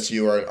and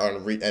FSU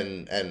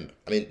and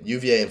I mean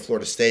UVA and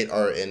Florida State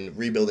are in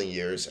rebuilding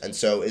years, and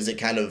so is it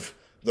kind of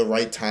the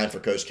right time for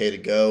Coach K to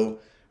go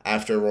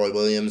after Roy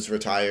Williams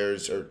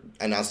retires or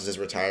announces his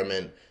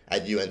retirement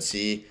at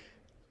UNC?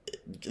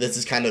 This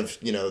is kind of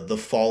the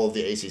fall of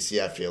the ACC.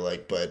 I feel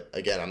like, but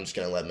again, I'm just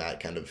gonna let Matt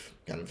kind of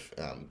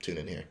tune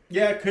in here.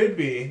 Yeah, it could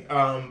be,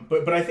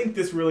 but I think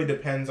this really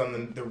depends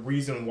on the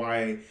reason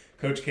why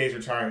Coach K is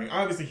retiring.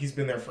 Obviously, he's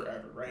been there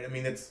forever, right? I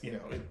mean, it's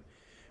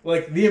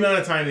like the amount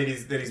of time that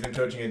he's been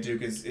coaching at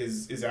Duke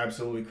is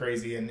absolutely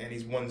crazy, and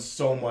he's won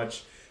so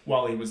much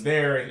while he was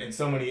there, and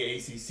so many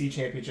ACC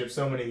championships,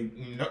 so many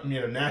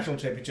national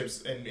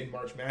championships in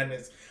March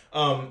Madness.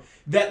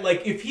 That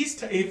like if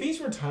he's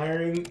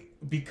retiring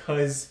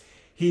because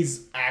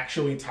he's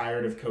actually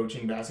tired of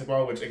coaching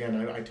basketball, which again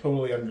I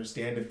totally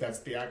understand if that's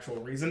the actual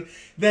reason,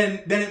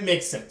 then it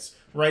makes sense,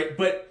 right?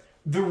 But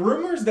the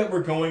rumors that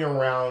were going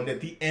around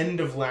at the end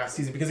of last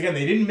season, because again,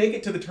 they didn't make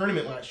it to the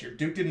tournament last year.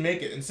 Duke didn't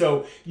make it. And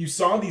so you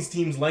saw these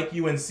teams like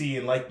UNC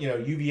and like,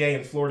 UVA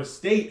and Florida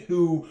State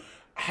who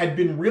had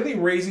been really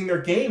raising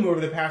their game over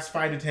the past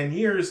 5 to 10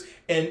 years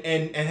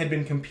and had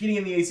been competing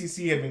in the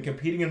ACC, had been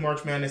competing in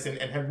March Madness and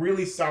had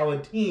really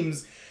solid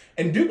teams.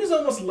 And Duke was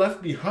almost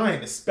left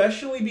behind,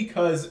 especially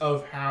because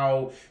of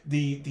how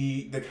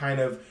the kind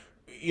of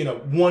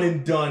one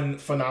and done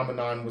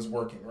phenomenon was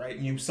working, right?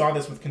 And you saw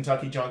this with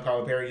Kentucky, John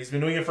Calipari. He's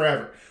been doing it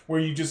forever, where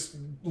you just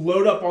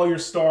load up all your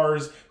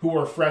stars who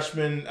are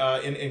freshmen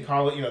in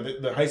college,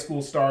 the high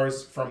school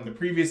stars from the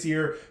previous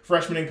year,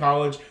 freshmen in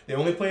college. They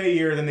only play a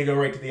year, then they go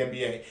right to the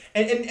NBA.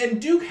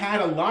 And Duke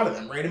had a lot of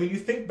them, right? I mean, you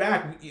think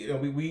back,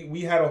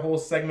 we had a whole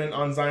segment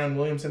on Zion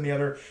Williamson the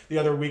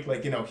other week,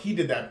 like, he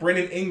did that.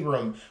 Brandon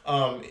Ingram,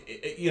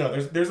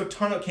 there's a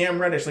ton of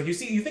Cam Reddish. Like you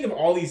think of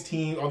all these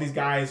teams, all these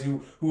guys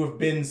who have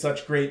been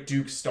such great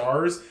Duke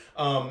stars,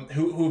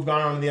 who've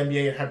gone on to the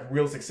NBA and had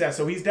real success.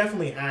 So he's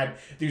definitely had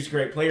these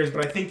great players,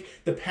 but I think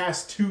the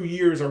past 2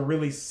 years are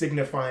really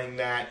signifying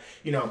that,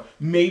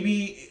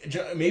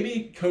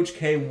 maybe Coach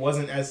K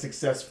wasn't as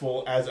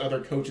successful as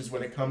other coaches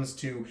when it comes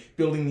to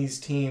building these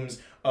teams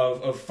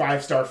of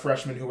 5-star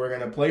freshmen who are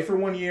going to play for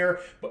 1 year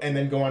and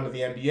then go on to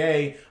the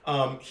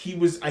NBA. He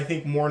was, I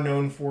think, more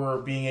known for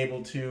being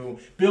able to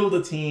build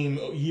a team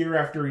year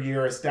after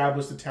year,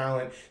 establish the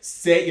talent,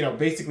 say,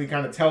 basically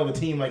kind of tell the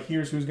team, like,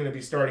 here's who's going to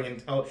be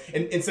starting,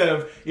 and instead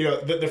of,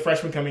 the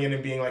freshmen coming in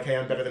and being like, hey,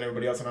 I'm better than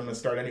everybody else and I'm going to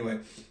start anyway.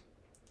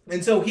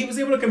 And so he was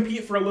able to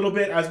compete for a little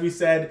bit, as we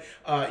said,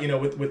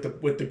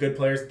 with the good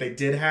players that they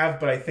did have.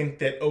 But I think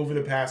that over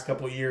the past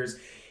couple of years,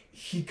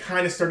 he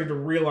kind of started to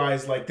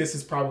realize, like, this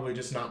is probably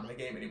just not my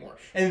game anymore.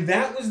 And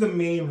that was the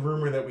main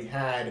rumor that we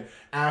had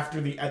at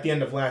the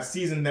end of last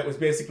season. That was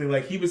basically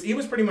like, he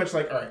was pretty much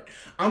like, all right,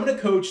 I'm going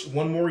to coach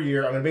 1 more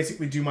year. I'm going to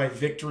basically do my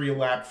victory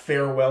lap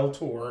farewell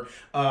tour.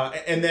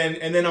 And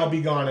then I'll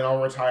be gone and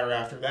I'll retire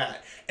after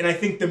that. And I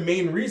think the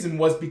main reason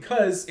was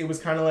because it was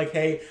kind of like,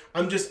 hey,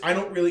 he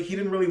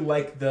didn't really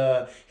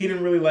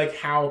like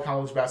how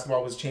college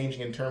basketball was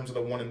changing in terms of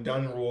the one and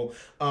done rule.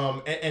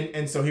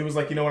 And so he was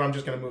like, you know what, I'm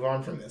just going to move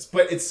on from this.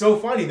 But it's so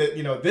funny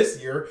that,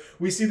 this year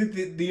we see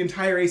that the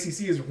entire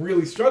ACC is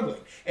really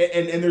struggling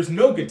and there's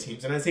no good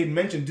teams. And as Hayden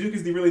mentioned, Duke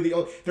is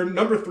they're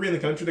number 3 in the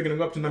country. They're going to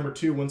go up to number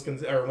 2 once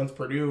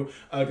Purdue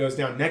goes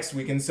down next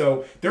week. And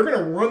so they're going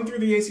to run through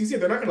the ACC.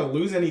 They're not going to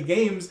lose any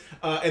games,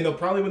 and they'll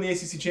probably win the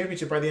ACC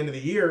championship by the end of the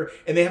year.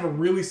 And they have a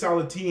really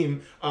solid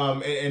team,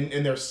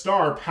 and their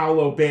star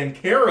Paolo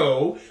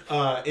Banchero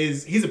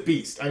he's a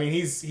beast. I mean,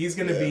 he's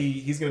going to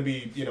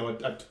be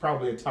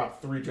probably a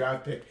top 3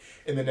 draft pick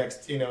in the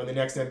next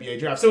NBA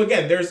draft. So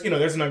again, there's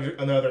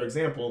another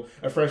example,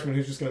 a freshman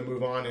who's just going to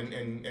move on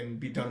and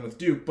be done with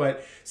Duke.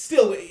 But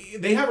still,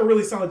 they have a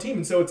really solid team,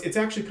 and so it's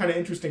actually kind of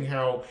interesting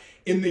how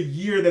in the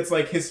year that's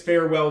like his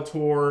farewell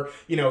tour,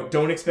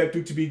 don't expect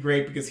Duke to be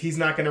great because he's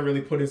not going to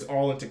really put his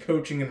all into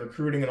coaching and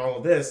recruiting and all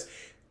of this.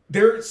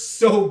 They're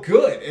so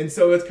good, and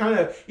so it's kind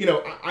of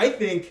I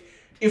think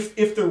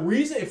if the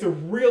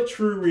real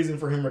true reason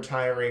for him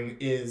retiring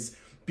is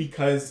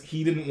because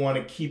he didn't want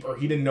to keep, or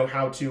he didn't know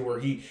how to, or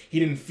he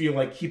didn't feel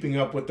like keeping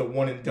up with the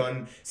one and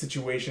done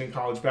situation in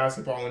college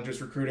basketball and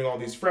just recruiting all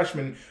these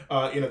freshmen,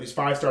 these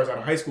 5 stars out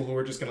of high school who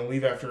were just going to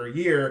leave after a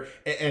year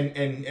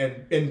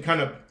and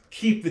kind of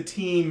keep the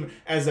team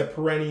as a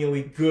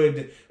perennially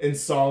good and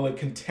solid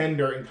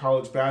contender in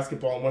college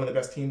basketball and one of the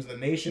best teams in the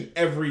nation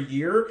every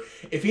year.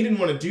 If he didn't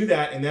want to do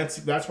that, and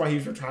that's why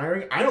he's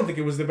retiring, I don't think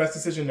it was the best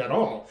decision at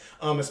all.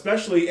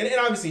 Especially, and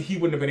obviously he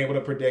wouldn't have been able to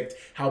predict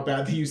how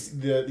bad the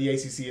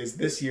ACC is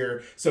this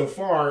year so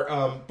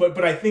far.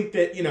 But I think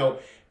that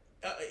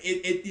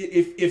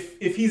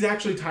if he's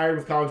actually tired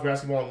with college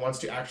basketball and wants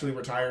to actually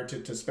retire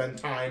to spend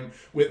time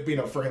with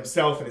for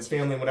himself and his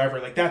family and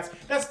whatever, like that's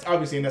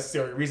obviously a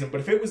necessary reason.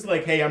 But if it was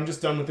like, hey, I'm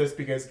just done with this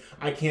because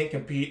I can't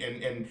compete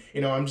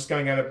and I'm just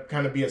gonna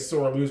kind of be a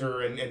sore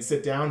loser and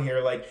sit down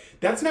here, like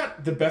that's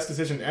not the best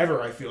decision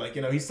ever. I feel like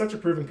he's such a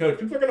proven coach.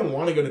 People are gonna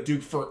want to go to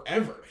Duke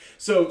forever.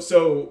 So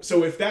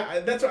if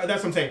that's what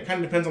I'm saying. It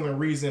kind of depends on the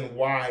reason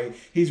why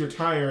he's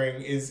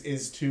retiring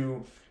is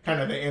to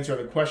kind of the answer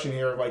to the question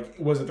here of like,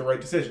 was it the right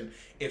decision?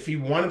 If he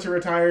wanted to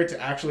retire, to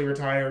actually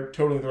retire,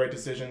 totally the right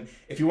decision.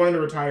 If he wanted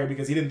to retire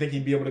because he didn't think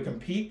he'd be able to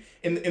compete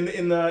in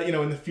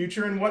the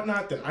future and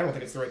whatnot, then I don't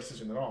think it's the right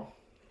decision at all.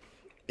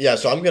 Yeah,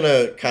 so I'm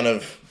gonna kind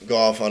of go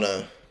off on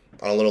a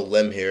little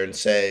limb here and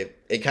say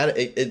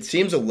it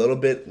seems a little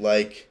bit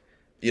like,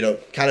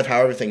 kind of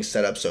how everything's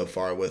set up so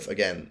far with,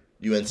 again,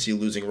 UNC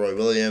losing Roy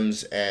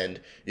Williams and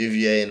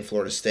UVA and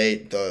Florida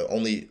State, the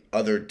only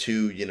other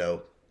two,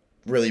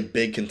 really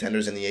big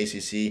contenders in the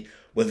ACC,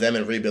 with them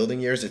in rebuilding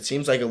years. It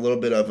seems like a little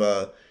bit of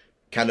a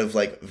kind of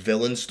like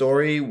villain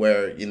story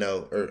where,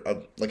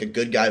 like a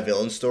good guy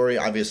villain story.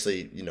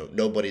 Obviously,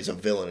 nobody's a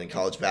villain in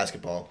college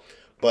basketball,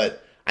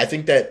 but I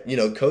think that,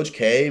 Coach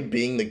K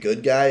being the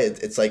good guy,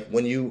 it's like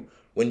Coach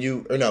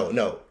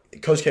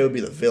K would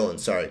be the villain,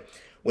 sorry.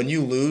 When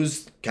you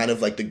lose kind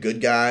of like the good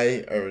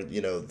guy, or,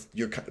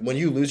 when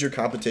you lose your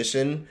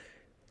competition,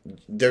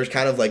 there's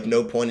kind of like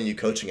no point in you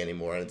coaching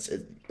anymore. And it's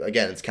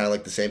kind of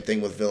like the same thing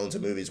with villains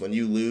in movies. When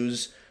you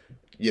lose,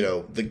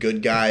 the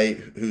good guy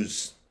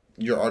who's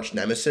your arch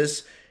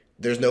nemesis,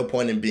 there's no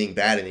point in being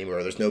bad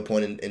anymore. There's no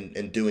point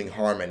in doing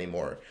harm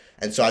anymore.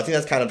 And so I think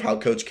that's kind of how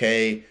Coach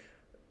K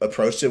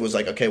approached it, was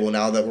like, okay, well,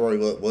 now that Roy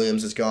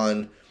Williams is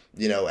gone,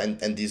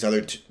 and these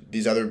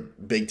other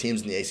big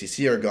teams in the ACC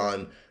are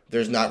gone,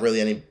 there's not really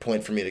any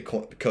point for me to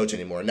coach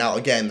anymore. Now,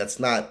 again, that's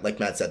not, like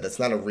Matt said, that's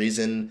not a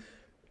reason.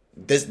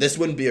 This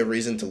wouldn't be a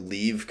reason to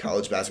leave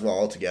college basketball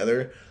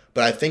altogether.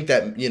 But I think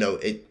that,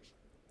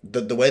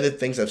 the way that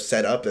things have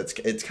set up,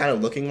 it's kind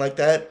of looking like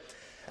that.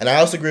 And I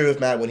also agree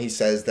with Matt when he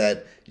says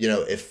that,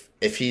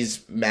 if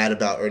he's mad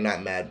about, or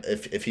not mad,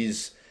 if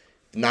he's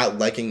not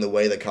liking the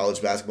way that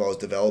college basketball is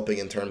developing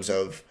in terms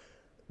of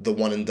the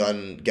one and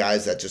done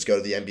guys that just go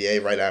to the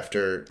NBA right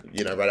after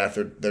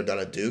they're done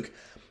at Duke.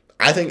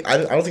 I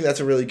don't think that's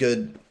a really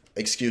good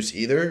excuse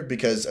either,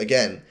 because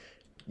again,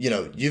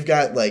 you've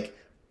got like,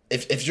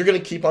 if you're going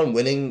to keep on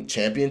winning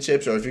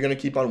championships, or if you're going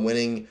to keep on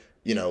winning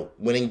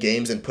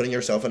games and putting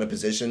yourself in a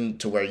position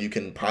to where you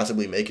can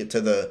possibly make it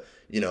to the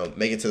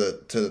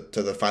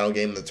final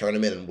game of the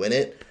tournament and win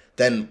it,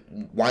 then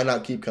why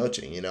not keep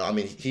coaching?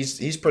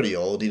 He's pretty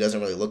old. He doesn't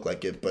really look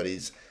like it, but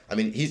he's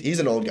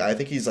an old guy. I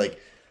think he's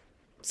like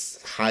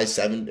high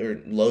 70s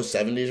or low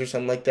 70s or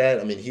something like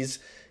that.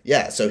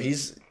 So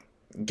he's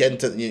getting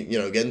to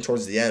getting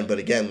towards the end. But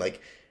again,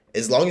 like,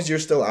 as long as you're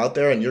still out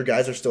there and your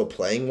guys are still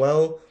playing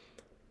well,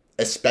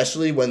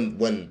 especially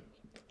when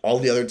all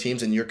the other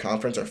teams in your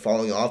conference are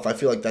falling off, I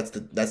feel like that's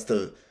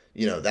the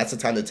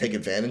time to take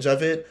advantage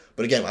of it.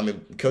 But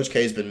again, Coach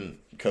K's been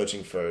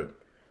coaching for,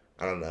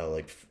 I don't know,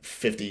 like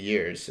 50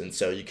 years. And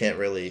so you can't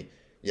really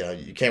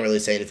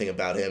say anything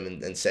about him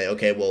and say,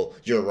 okay, well,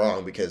 you're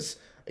wrong, because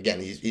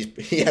again,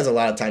 he has a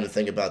lot of time to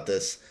think about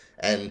this,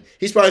 and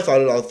he's probably thought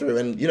it all through.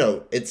 And,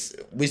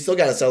 we still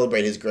got to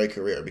celebrate his great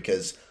career,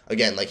 because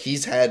again, like,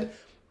 he's had,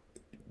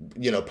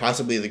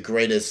 possibly the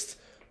greatest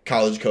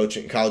college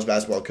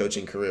basketball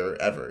coaching career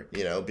ever,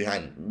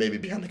 behind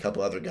a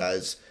couple other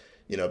guys,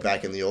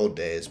 back in the old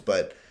days.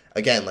 But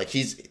again, like,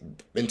 he's,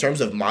 in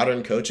terms of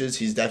modern coaches,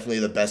 he's definitely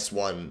the best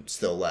one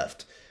still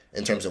left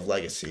in terms of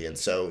legacy. And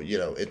so,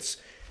 it's,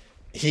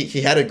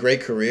 he had a great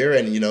career,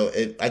 and,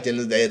 at the end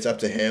of the day, it's up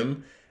to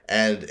him.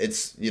 And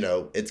it's,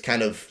 it's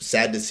kind of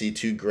sad to see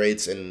two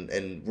greats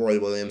and Roy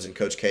Williams and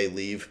Coach K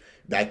leave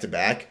back to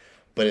back.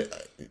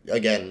 But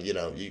again,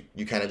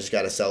 you kind of just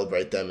got to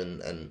celebrate them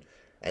and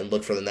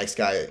look for the next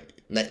guy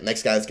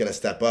that's going to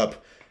step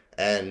up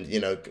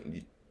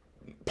and,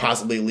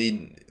 possibly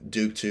lead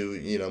Duke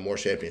to, more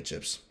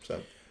championships.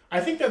 So I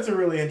think that's a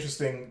really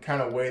interesting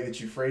kind of way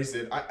that you phrased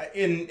it.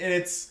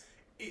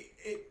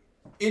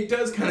 It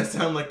does kind of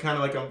sound like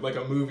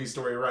a movie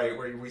story, right?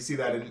 Where we see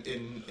that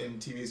in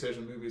TV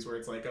special movies, where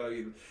it's like,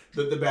 oh,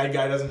 the bad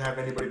guy doesn't have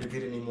anybody to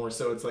beat anymore,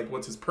 so it's like,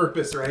 what's his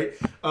purpose, right?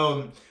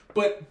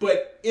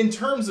 But in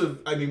terms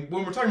of, when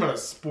we're talking about a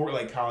sport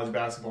like college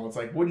basketball, it's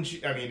like, wouldn't you?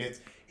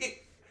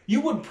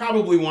 You would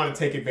probably want to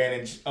take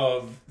advantage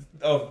of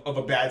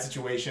a bad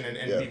situation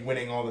and be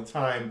winning all the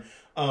time.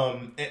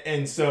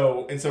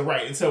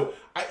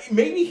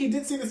 Maybe he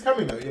did see this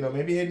coming though.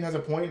 Maybe Hayden has a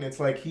point, and it's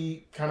like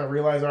he kind of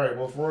realized, all right,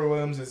 well, if Roy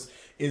Williams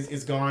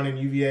is gone and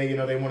UVA,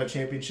 they won a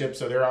championship,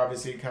 so they're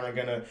obviously kind of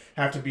gonna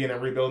have to be in a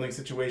rebuilding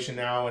situation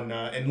now.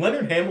 And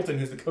Leonard Hamilton,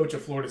 who's the coach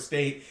of Florida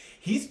State,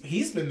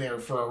 he's been there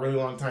for a really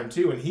long time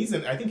too, and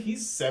I think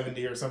he's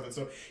 70 or something,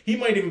 so he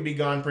might even be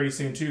gone pretty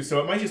soon too.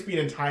 So it might just be an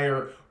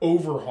entire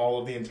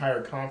overhaul of the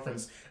entire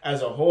conference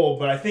as a whole.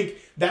 But I think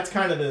that's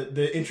kind of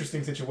the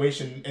interesting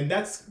situation, and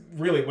that's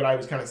really what I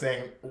was kind of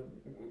saying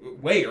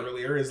way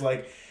earlier, is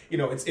like,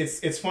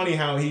 it's funny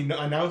how he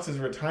announced his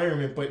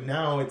retirement, but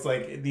now it's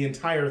like the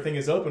entire thing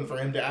is open for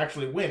him to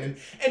actually win.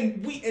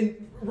 And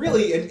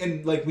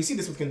like we see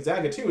this with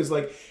Gonzaga too, is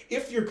like,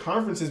 if your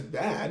conference is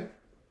bad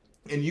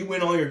and you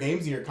win all your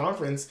games in your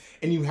conference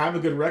and you have a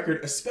good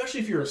record, especially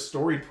if you're a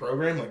storied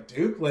program like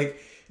Duke,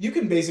 like, you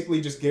can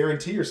basically just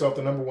guarantee yourself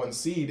the number one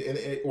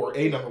seed or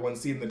a number one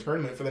seed in the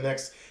tournament for the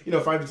next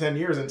 5 to 10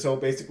 years until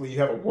basically you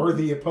have a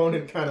worthy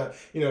opponent kind of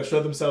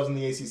show themselves in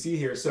the ACC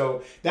here.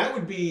 So that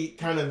would be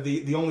kind of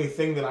the only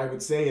thing that I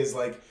would say is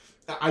like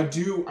I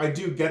do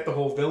get the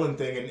whole villain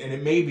thing, and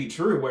it may be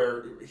true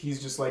where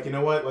he's just like, you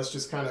know what, let's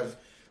just kind of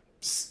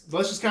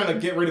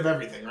get rid of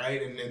everything,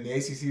 right? And the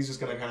ACC is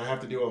just going to kind of have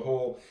to do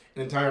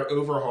an entire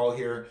overhaul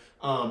here,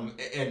 and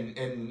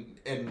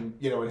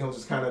he'll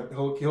just kind of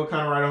he'll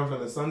kind of ride off in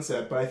the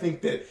sunset. But I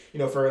think that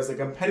for as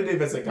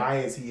competitive as a guy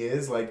as he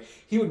is, like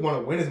he would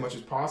want to win as much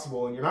as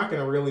possible, and you're not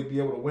going to really be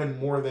able to win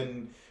more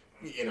than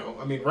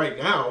right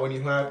now when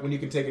you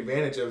can take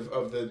advantage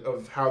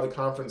of how the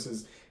conference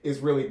is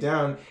really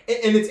down,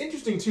 and it's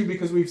interesting too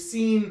because we've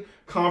seen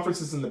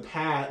conferences in the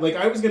past. Like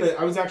I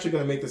was actually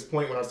gonna make this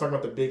point when I was talking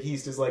about the Big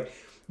East. Is like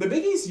the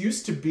Big East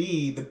used to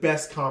be the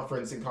best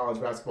conference in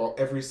college basketball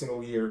every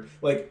single year,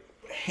 like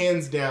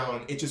hands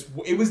down. It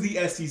was the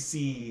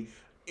SEC.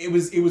 It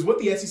was what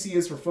the SEC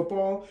is for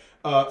football.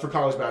 For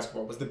college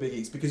basketball was the Big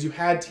East because you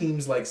had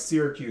teams like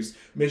Syracuse,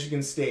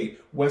 Michigan State,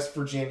 West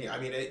Virginia. I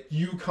mean,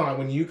 UConn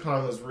when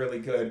UConn was really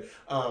good.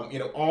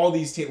 All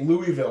these teams,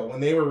 Louisville when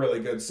they were really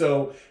good.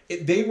 So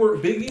Big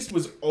East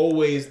was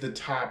always the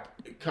top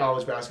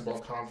college basketball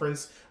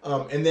conference.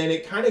 And then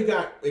it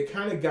got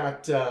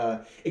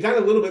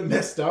a little bit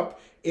messed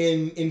up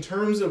in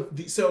terms of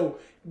so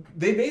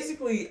they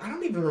basically, I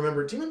don't even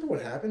remember. Do you remember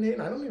what happened,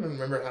 Hayden? I don't even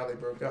remember how they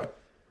broke up.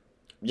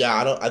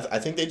 Yeah, I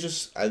think they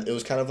just it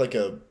was kind of like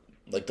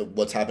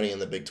what's happening in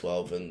the Big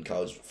 12 in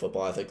college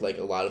football. I think like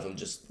a lot of them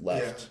just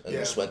left and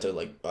just went to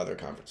like other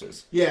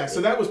conferences. Yeah,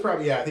 so that was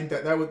probably I think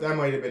that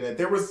might have been it.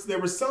 There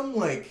was some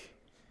like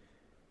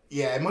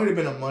it might have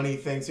been a money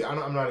thing too.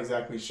 I'm not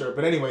exactly sure,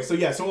 but anyway, so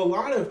a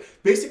lot of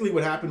basically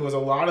what happened was a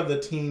lot of the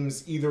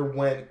teams either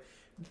went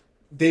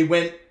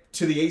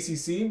to the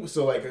ACC,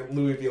 so like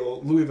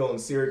Louisville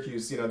and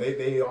Syracuse,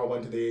 they all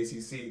went to the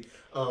ACC,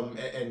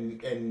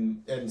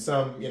 and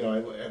some,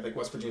 I think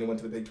West Virginia went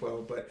to the Big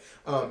 12,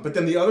 but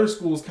then the other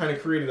schools kind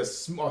of created a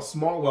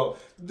small. Well,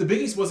 the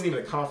Big East wasn't even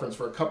a conference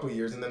for a couple of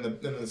years, and then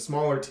the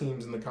smaller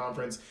teams in the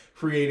conference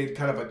created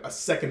kind of a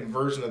second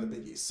version of the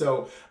Big East.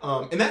 So,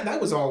 and that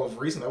was all of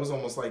recent. That was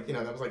almost like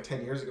that was like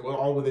 10 years ago. Well,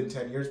 all within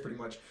 10 years, pretty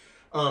much.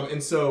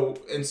 And so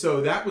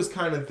that was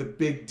kind of the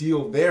big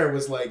deal there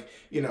was like,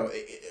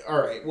 all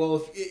right,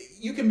 well,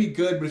 you can be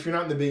good, but if you're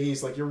not in the Big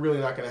East, like you're really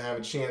not going to have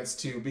a chance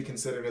to be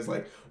considered as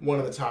like one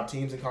of the top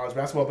teams in college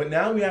basketball. But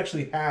now we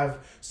actually have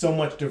so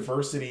much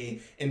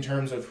diversity in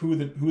terms of who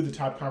the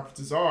top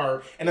conferences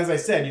are. And as I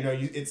said,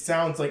 it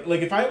sounds like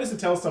if I was to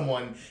tell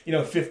someone,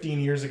 15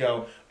 years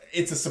ago,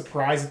 it's a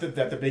surprise that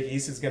the Big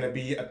East is going to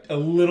be a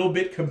little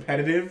bit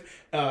competitive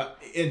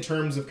in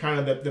terms of kind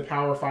of the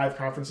Power 5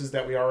 conferences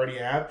that we already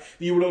have.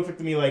 You would have looked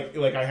at me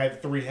like I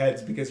had three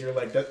heads because you're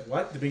like,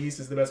 what? The Big East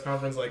is the best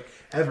conference like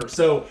ever.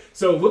 So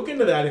look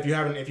into that if you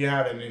haven't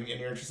and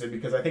you're interested,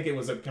 because I think it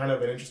was a kind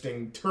of an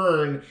interesting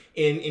turn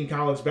in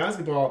college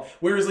basketball.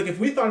 Whereas like if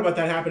we thought about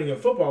that happening in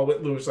football,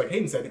 which like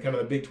Hayden said, kind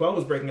of the Big 12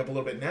 was breaking up a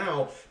little bit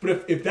now.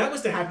 But if that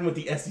was to happen with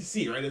the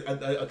SEC, right,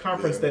 a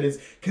conference that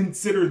is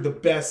considered the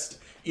best,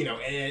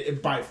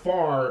 by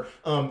far,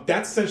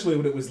 that's essentially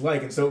what it was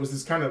like. And so it was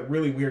this kind of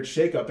really weird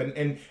shakeup,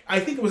 and I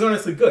think it was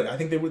honestly good. I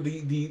think that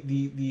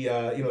the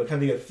kind of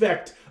the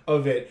effect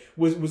of it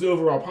was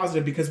overall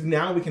positive, because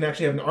now we can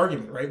actually have an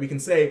argument, right? We can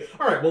say,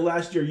 all right, well,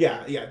 last year,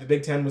 the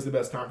Big Ten was the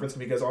best conference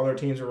because all their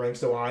teams were ranked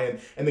so high,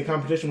 and the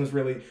competition was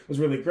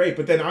really great.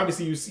 But then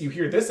obviously you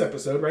hear this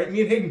episode, right?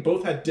 Me and Hayden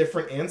both had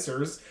different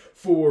answers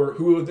for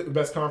who the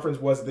best conference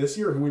was this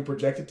year, who we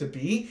projected to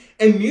be,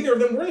 and neither of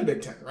them were the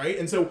Big Ten, right?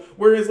 And so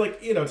whereas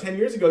 10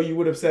 years ago you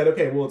would have said,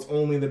 okay, well, it's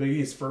only the Big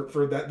East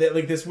for that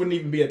like this wouldn't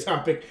even be a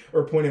topic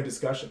or a point of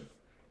discussion.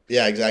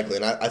 Yeah, exactly.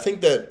 And I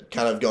think that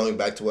kind of going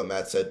back to what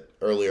Matt said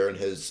earlier in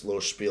his little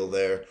spiel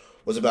there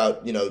was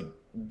about,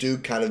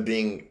 Duke kind of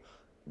being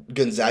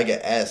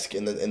Gonzaga-esque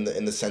in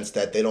the sense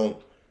that they don't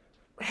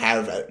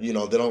have, they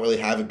don't really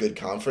have a good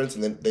conference,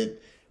 and then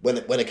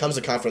when it comes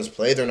to conference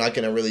play, they're not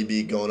going to really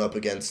be going up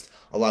against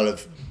a lot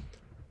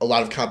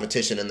of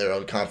competition in their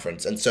own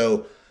conference. And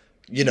so,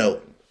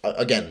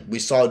 again, we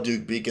saw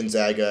Duke beat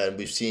Gonzaga, and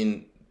we've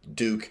seen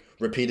Duke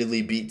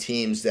repeatedly beat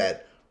teams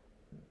that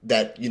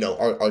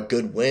are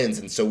good wins,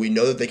 and so we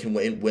know that they can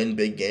win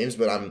big games.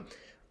 But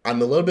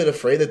I'm a little bit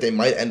afraid that they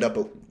might end up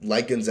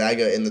like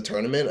Gonzaga in the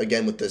tournament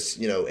again with this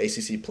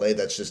ACC play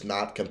that's just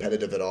not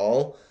competitive at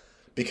all,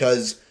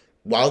 because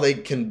while they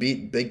can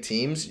beat big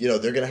teams, they're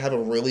going to have a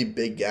really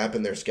big gap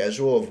in their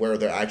schedule of where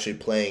they're actually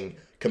playing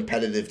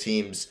competitive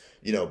teams,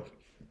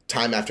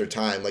 time after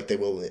time like they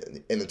will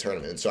in the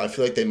tournament. And so I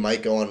feel like they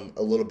might go on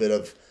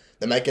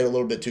they might get a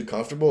little bit too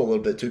comfortable, a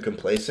little bit too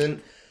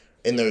complacent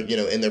in their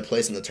in their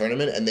place in the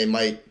tournament, and they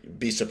might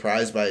be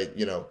surprised by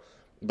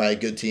a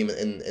good team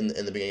in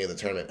the beginning of the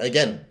tournament.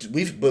 Again,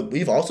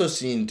 we've also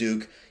seen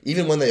Duke,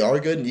 even when they are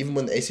good and even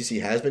when the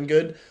ACC has been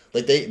good,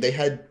 like they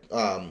had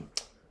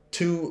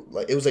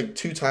it was like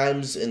 2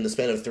 times in the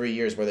span of 3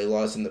 years where they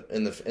lost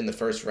in the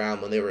first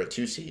round when they were a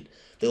 2 seed.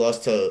 They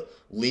lost to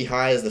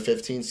Lehigh as the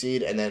 15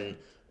 seed, and then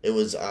it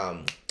was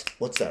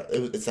what's that?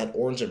 It's that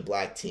orange and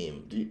black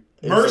team.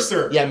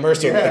 Mercer.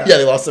 Mercer. Yeah.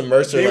 They lost to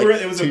Mercer.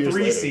 It was a 2 years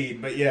 3 later.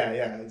 seed, but yeah,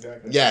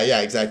 exactly.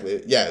 Yeah,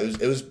 exactly. Yeah,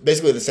 it was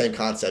basically the same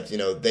concept.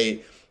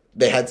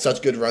 They had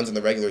such good runs in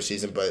the regular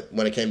season, but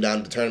when it came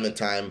down to tournament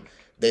time,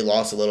 they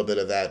lost a little bit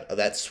of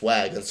that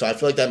swag. And so I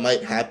feel like that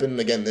might happen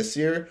again this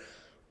year.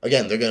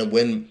 Again, they're going to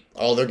win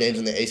all their games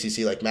in the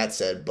ACC, like Matt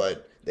said,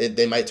 but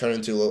they might turn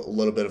into a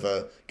little bit of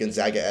a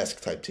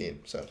Gonzaga-esque type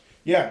team. So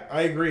yeah,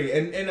 I agree.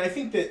 And I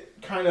think that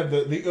kind of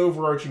the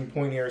overarching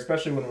point here,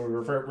 especially when we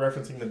were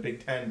referencing the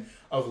Big Ten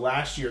of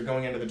last year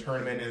going into the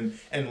tournament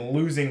and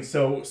losing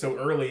so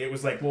early, it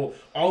was like, well,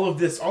 all of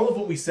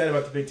what we said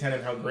about the Big Ten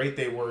and how great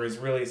they were is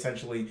really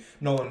essentially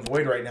null and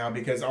void right now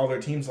because all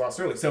their teams lost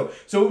early. So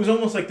it was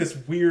almost like this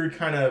weird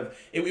kind of,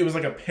 it was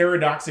like a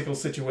paradoxical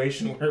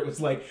situation where it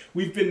was like,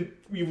 we've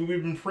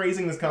been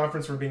praising this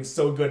conference for being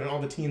so good and all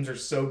the teams are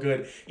so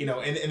good,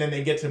 and then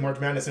they get to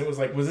March Madness and it was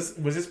like, was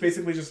this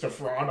basically just a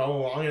fraud all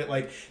along?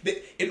 And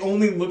it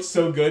only looked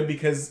so good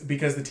because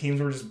the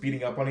teams were just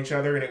beating up on each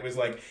other, and it was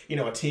like,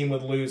 a team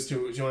would lose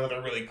to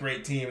another really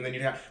great team, and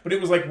then but it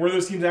was like, were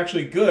those teams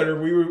actually good, or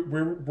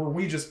were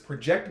we just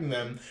projecting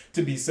them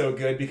to be so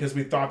good because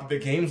we thought that the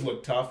games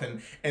looked tough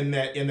and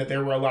that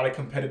there were a lot of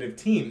competitive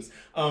teams?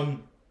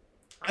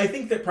 I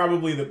think that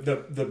probably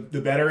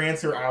the better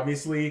answer,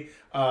 obviously,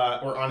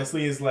 or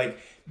honestly, is like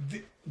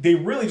they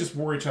really just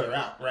wore each other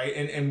out, right?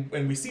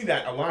 And we see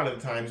that a lot of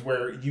the times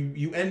where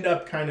you end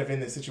up kind of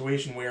in this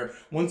situation where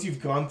once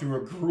you've gone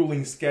through a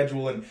grueling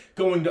schedule and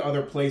going to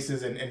other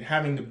places and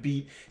having to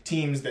beat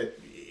teams that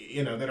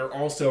that are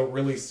also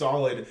really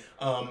solid,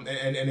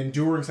 and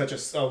enduring such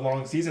a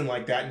long season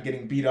like that and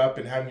getting beat up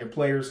and having your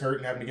players hurt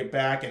and having to get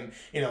back and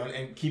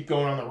keep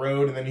going on the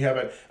road, and then you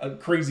have a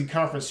crazy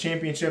conference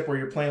championship where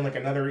you're playing like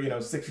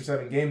another 6 or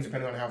 7 games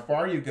depending on how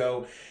far you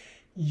go.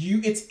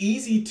 It's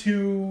easy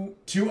to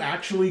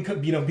actually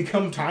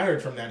become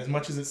tired from that. As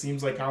much as it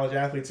seems like college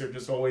athletes are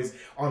just always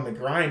on the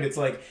grind, it's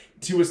like,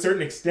 to a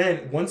certain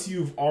extent, once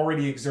you've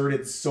already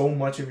exerted so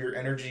much of your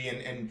energy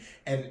and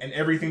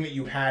everything that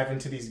you have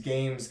into these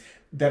games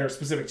that are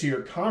specific to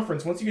your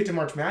conference, once you get to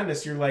March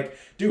Madness, you're like,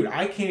 dude,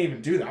 I can't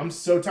even do that. I'm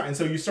so tired. And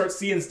so you start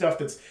seeing stuff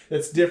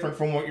that's different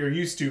from what you're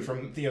used to,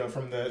 from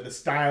the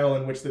style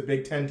in which the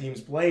Big Ten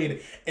teams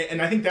played.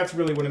 And I think that's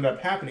really what ended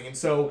up happening. And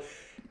so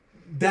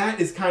that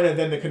is kind of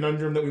then the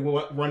conundrum that we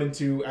will run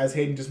into, as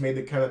Hayden just made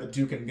the kind of the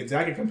Duke and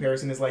Gonzaga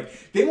comparison, is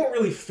like, they won't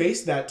really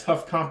face that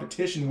tough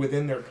competition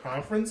within their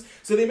conference,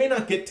 so they may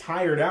not get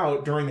tired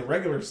out during the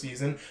regular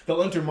season.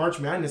 They'll enter March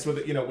Madness with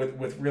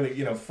with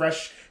really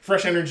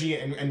fresh energy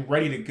and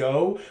ready to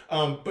go.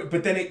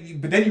 But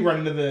then you run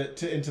into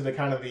the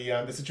kind of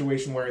the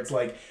situation where it's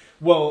like,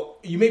 well,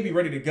 you may be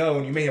ready to go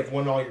and you may have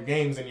won all your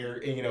games and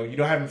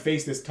you haven't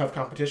faced this tough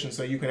competition,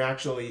 so you can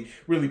actually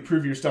really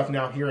prove your stuff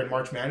now here in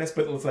March Madness.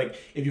 But it's like,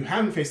 if you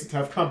haven't faced a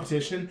tough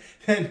competition,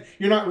 then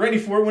you're not ready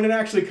for it when it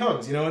actually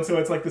comes, And so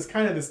it's like this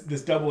kind of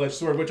this double-edged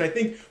sword, which I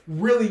think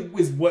really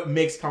is what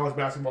makes college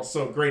basketball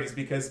so great, is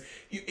because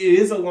it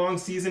is a long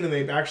season and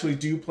they actually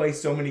do play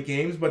so many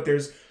games, but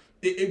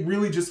it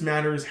really just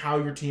matters how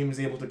your team is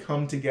able to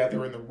come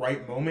together in the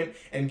right moment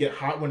and get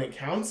hot when it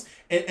counts,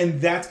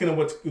 and that's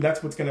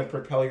what's gonna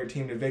propel your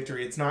team to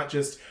victory. It's not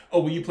just,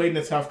 oh, well, you played in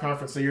a tough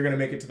conference, so you're gonna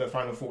make it to the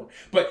Final Four.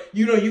 But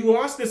you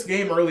lost this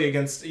game early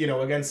against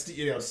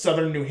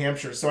Southern New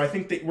Hampshire, so I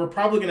think that we're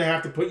probably gonna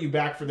have to put you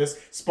back for this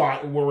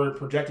spot where we're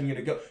projecting you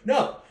to go.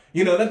 No.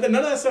 That none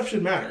of that stuff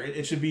should matter.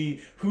 It should be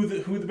who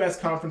the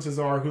best conferences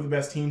are, who the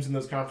best teams in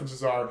those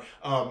conferences are.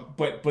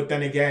 But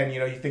then again,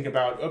 you think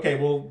about, okay,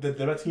 well, the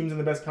best teams in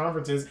the best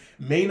conferences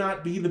may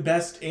not be the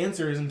best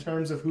answers in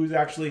terms of who's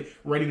actually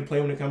ready to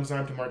play when it comes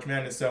time to March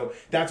Madness. So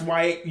that's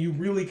why you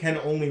really can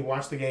only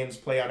watch the games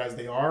play out as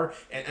they are,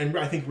 and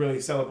I think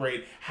really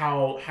celebrate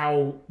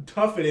how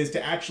tough it is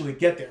to actually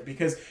get there.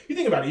 Because you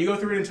think about it, you go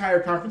through an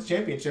entire conference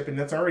championship, and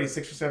that's already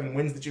 6 or 7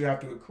 wins that you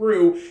have to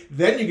accrue.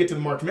 Then you get to the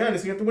March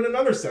Madness, you have to win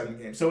another 7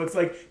 games. So it's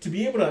like, to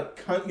be able to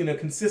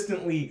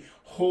consistently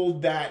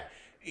hold that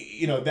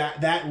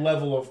that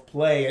level of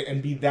play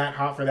and be that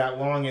hot for that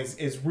long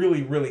is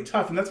really, really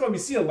tough. And that's why we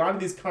see a lot of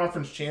these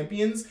conference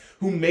champions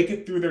who make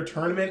it through their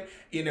tournament,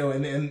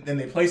 and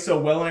they play so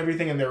well and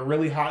everything, and they're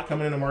really hot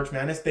coming into March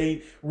Madness.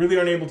 They really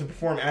aren't able to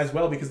perform as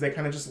well because they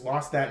kind of just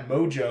lost that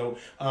mojo,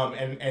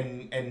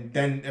 and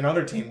then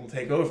another team will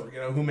take over,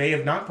 who may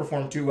have not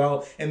performed too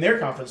well in their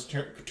conference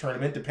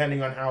tournament,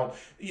 depending on how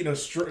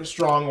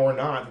strong or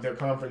not their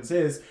conference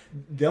is.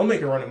 They'll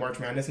make a run at March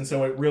Madness, and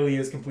so it really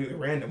is completely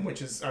random,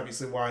 which is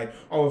obviously why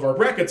all of our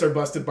brackets are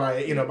busted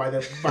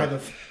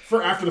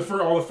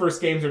after all the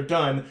first games are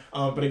done.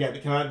 But again,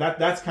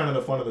 that's kind of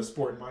the fun of the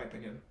sport, in my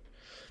opinion.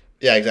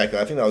 Yeah, exactly.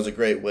 I think that was a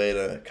great way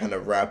to kind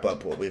of wrap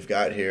up what we've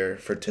got here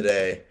for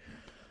today.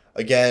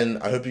 Again,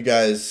 I hope you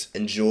guys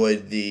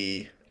enjoyed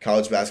the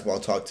college basketball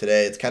talk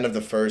today. It's kind of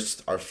the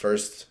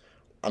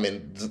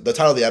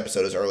title of the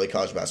episode is Early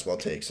College Basketball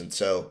Takes, and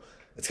so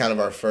it's kind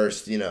of our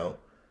first,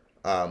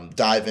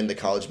 dive into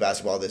college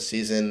basketball this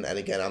season. And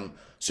again, I'm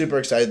super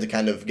excited to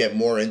kind of get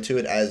more into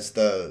it as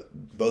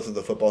both of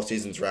the football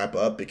seasons wrap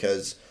up,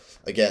 because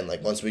again,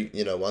 like once we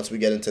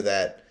get into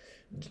that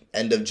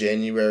end of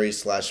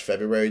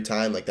January/February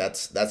time, like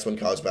that's when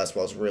college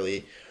basketball is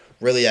really,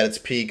 really at its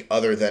peak,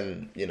 other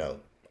than,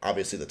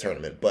 obviously the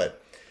tournament.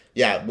 But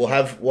yeah, we'll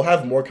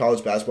have more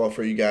college basketball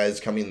for you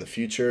guys coming in the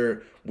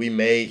future. We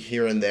may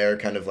here and there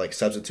kind of like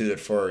substitute it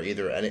for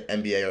either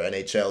NBA or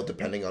NHL,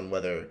 depending on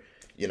whether,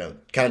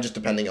 kind of just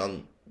depending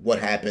on what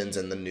happens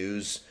in the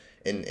news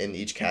in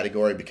each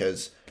category.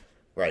 Because,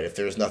 right, if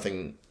there's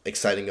nothing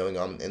exciting going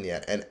on in the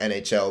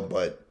NHL,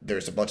 but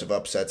there's a bunch of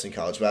upsets in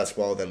college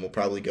basketball, then we'll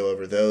probably go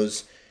over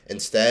those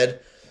instead.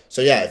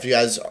 So yeah, if you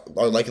guys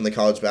are liking the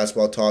college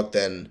basketball talk,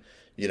 then,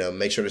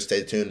 make sure to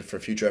stay tuned for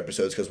future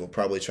episodes, because we'll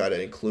probably try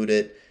to include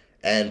it.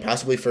 And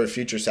possibly for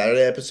future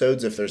Saturday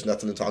episodes, if there's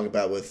nothing to talk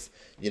about with,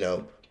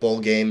 bowl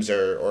games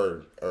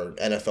or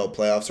NFL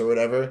playoffs or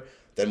whatever,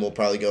 then we'll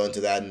probably go into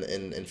that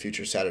in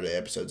future Saturday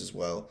episodes as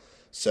well.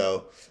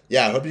 So,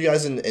 yeah, I hope you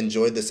guys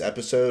enjoyed this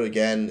episode.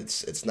 Again,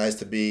 it's nice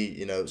to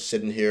be,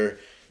 sitting here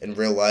in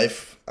real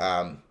life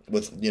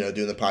with,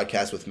 doing the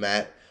podcast with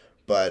Matt.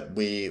 But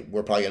we're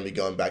probably going to be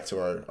going back to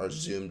our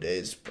Zoom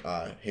days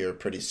here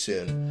pretty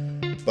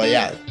soon. But,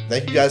 yeah,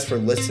 thank you guys for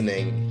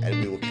listening,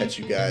 and we will catch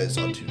you guys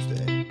on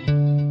Tuesday.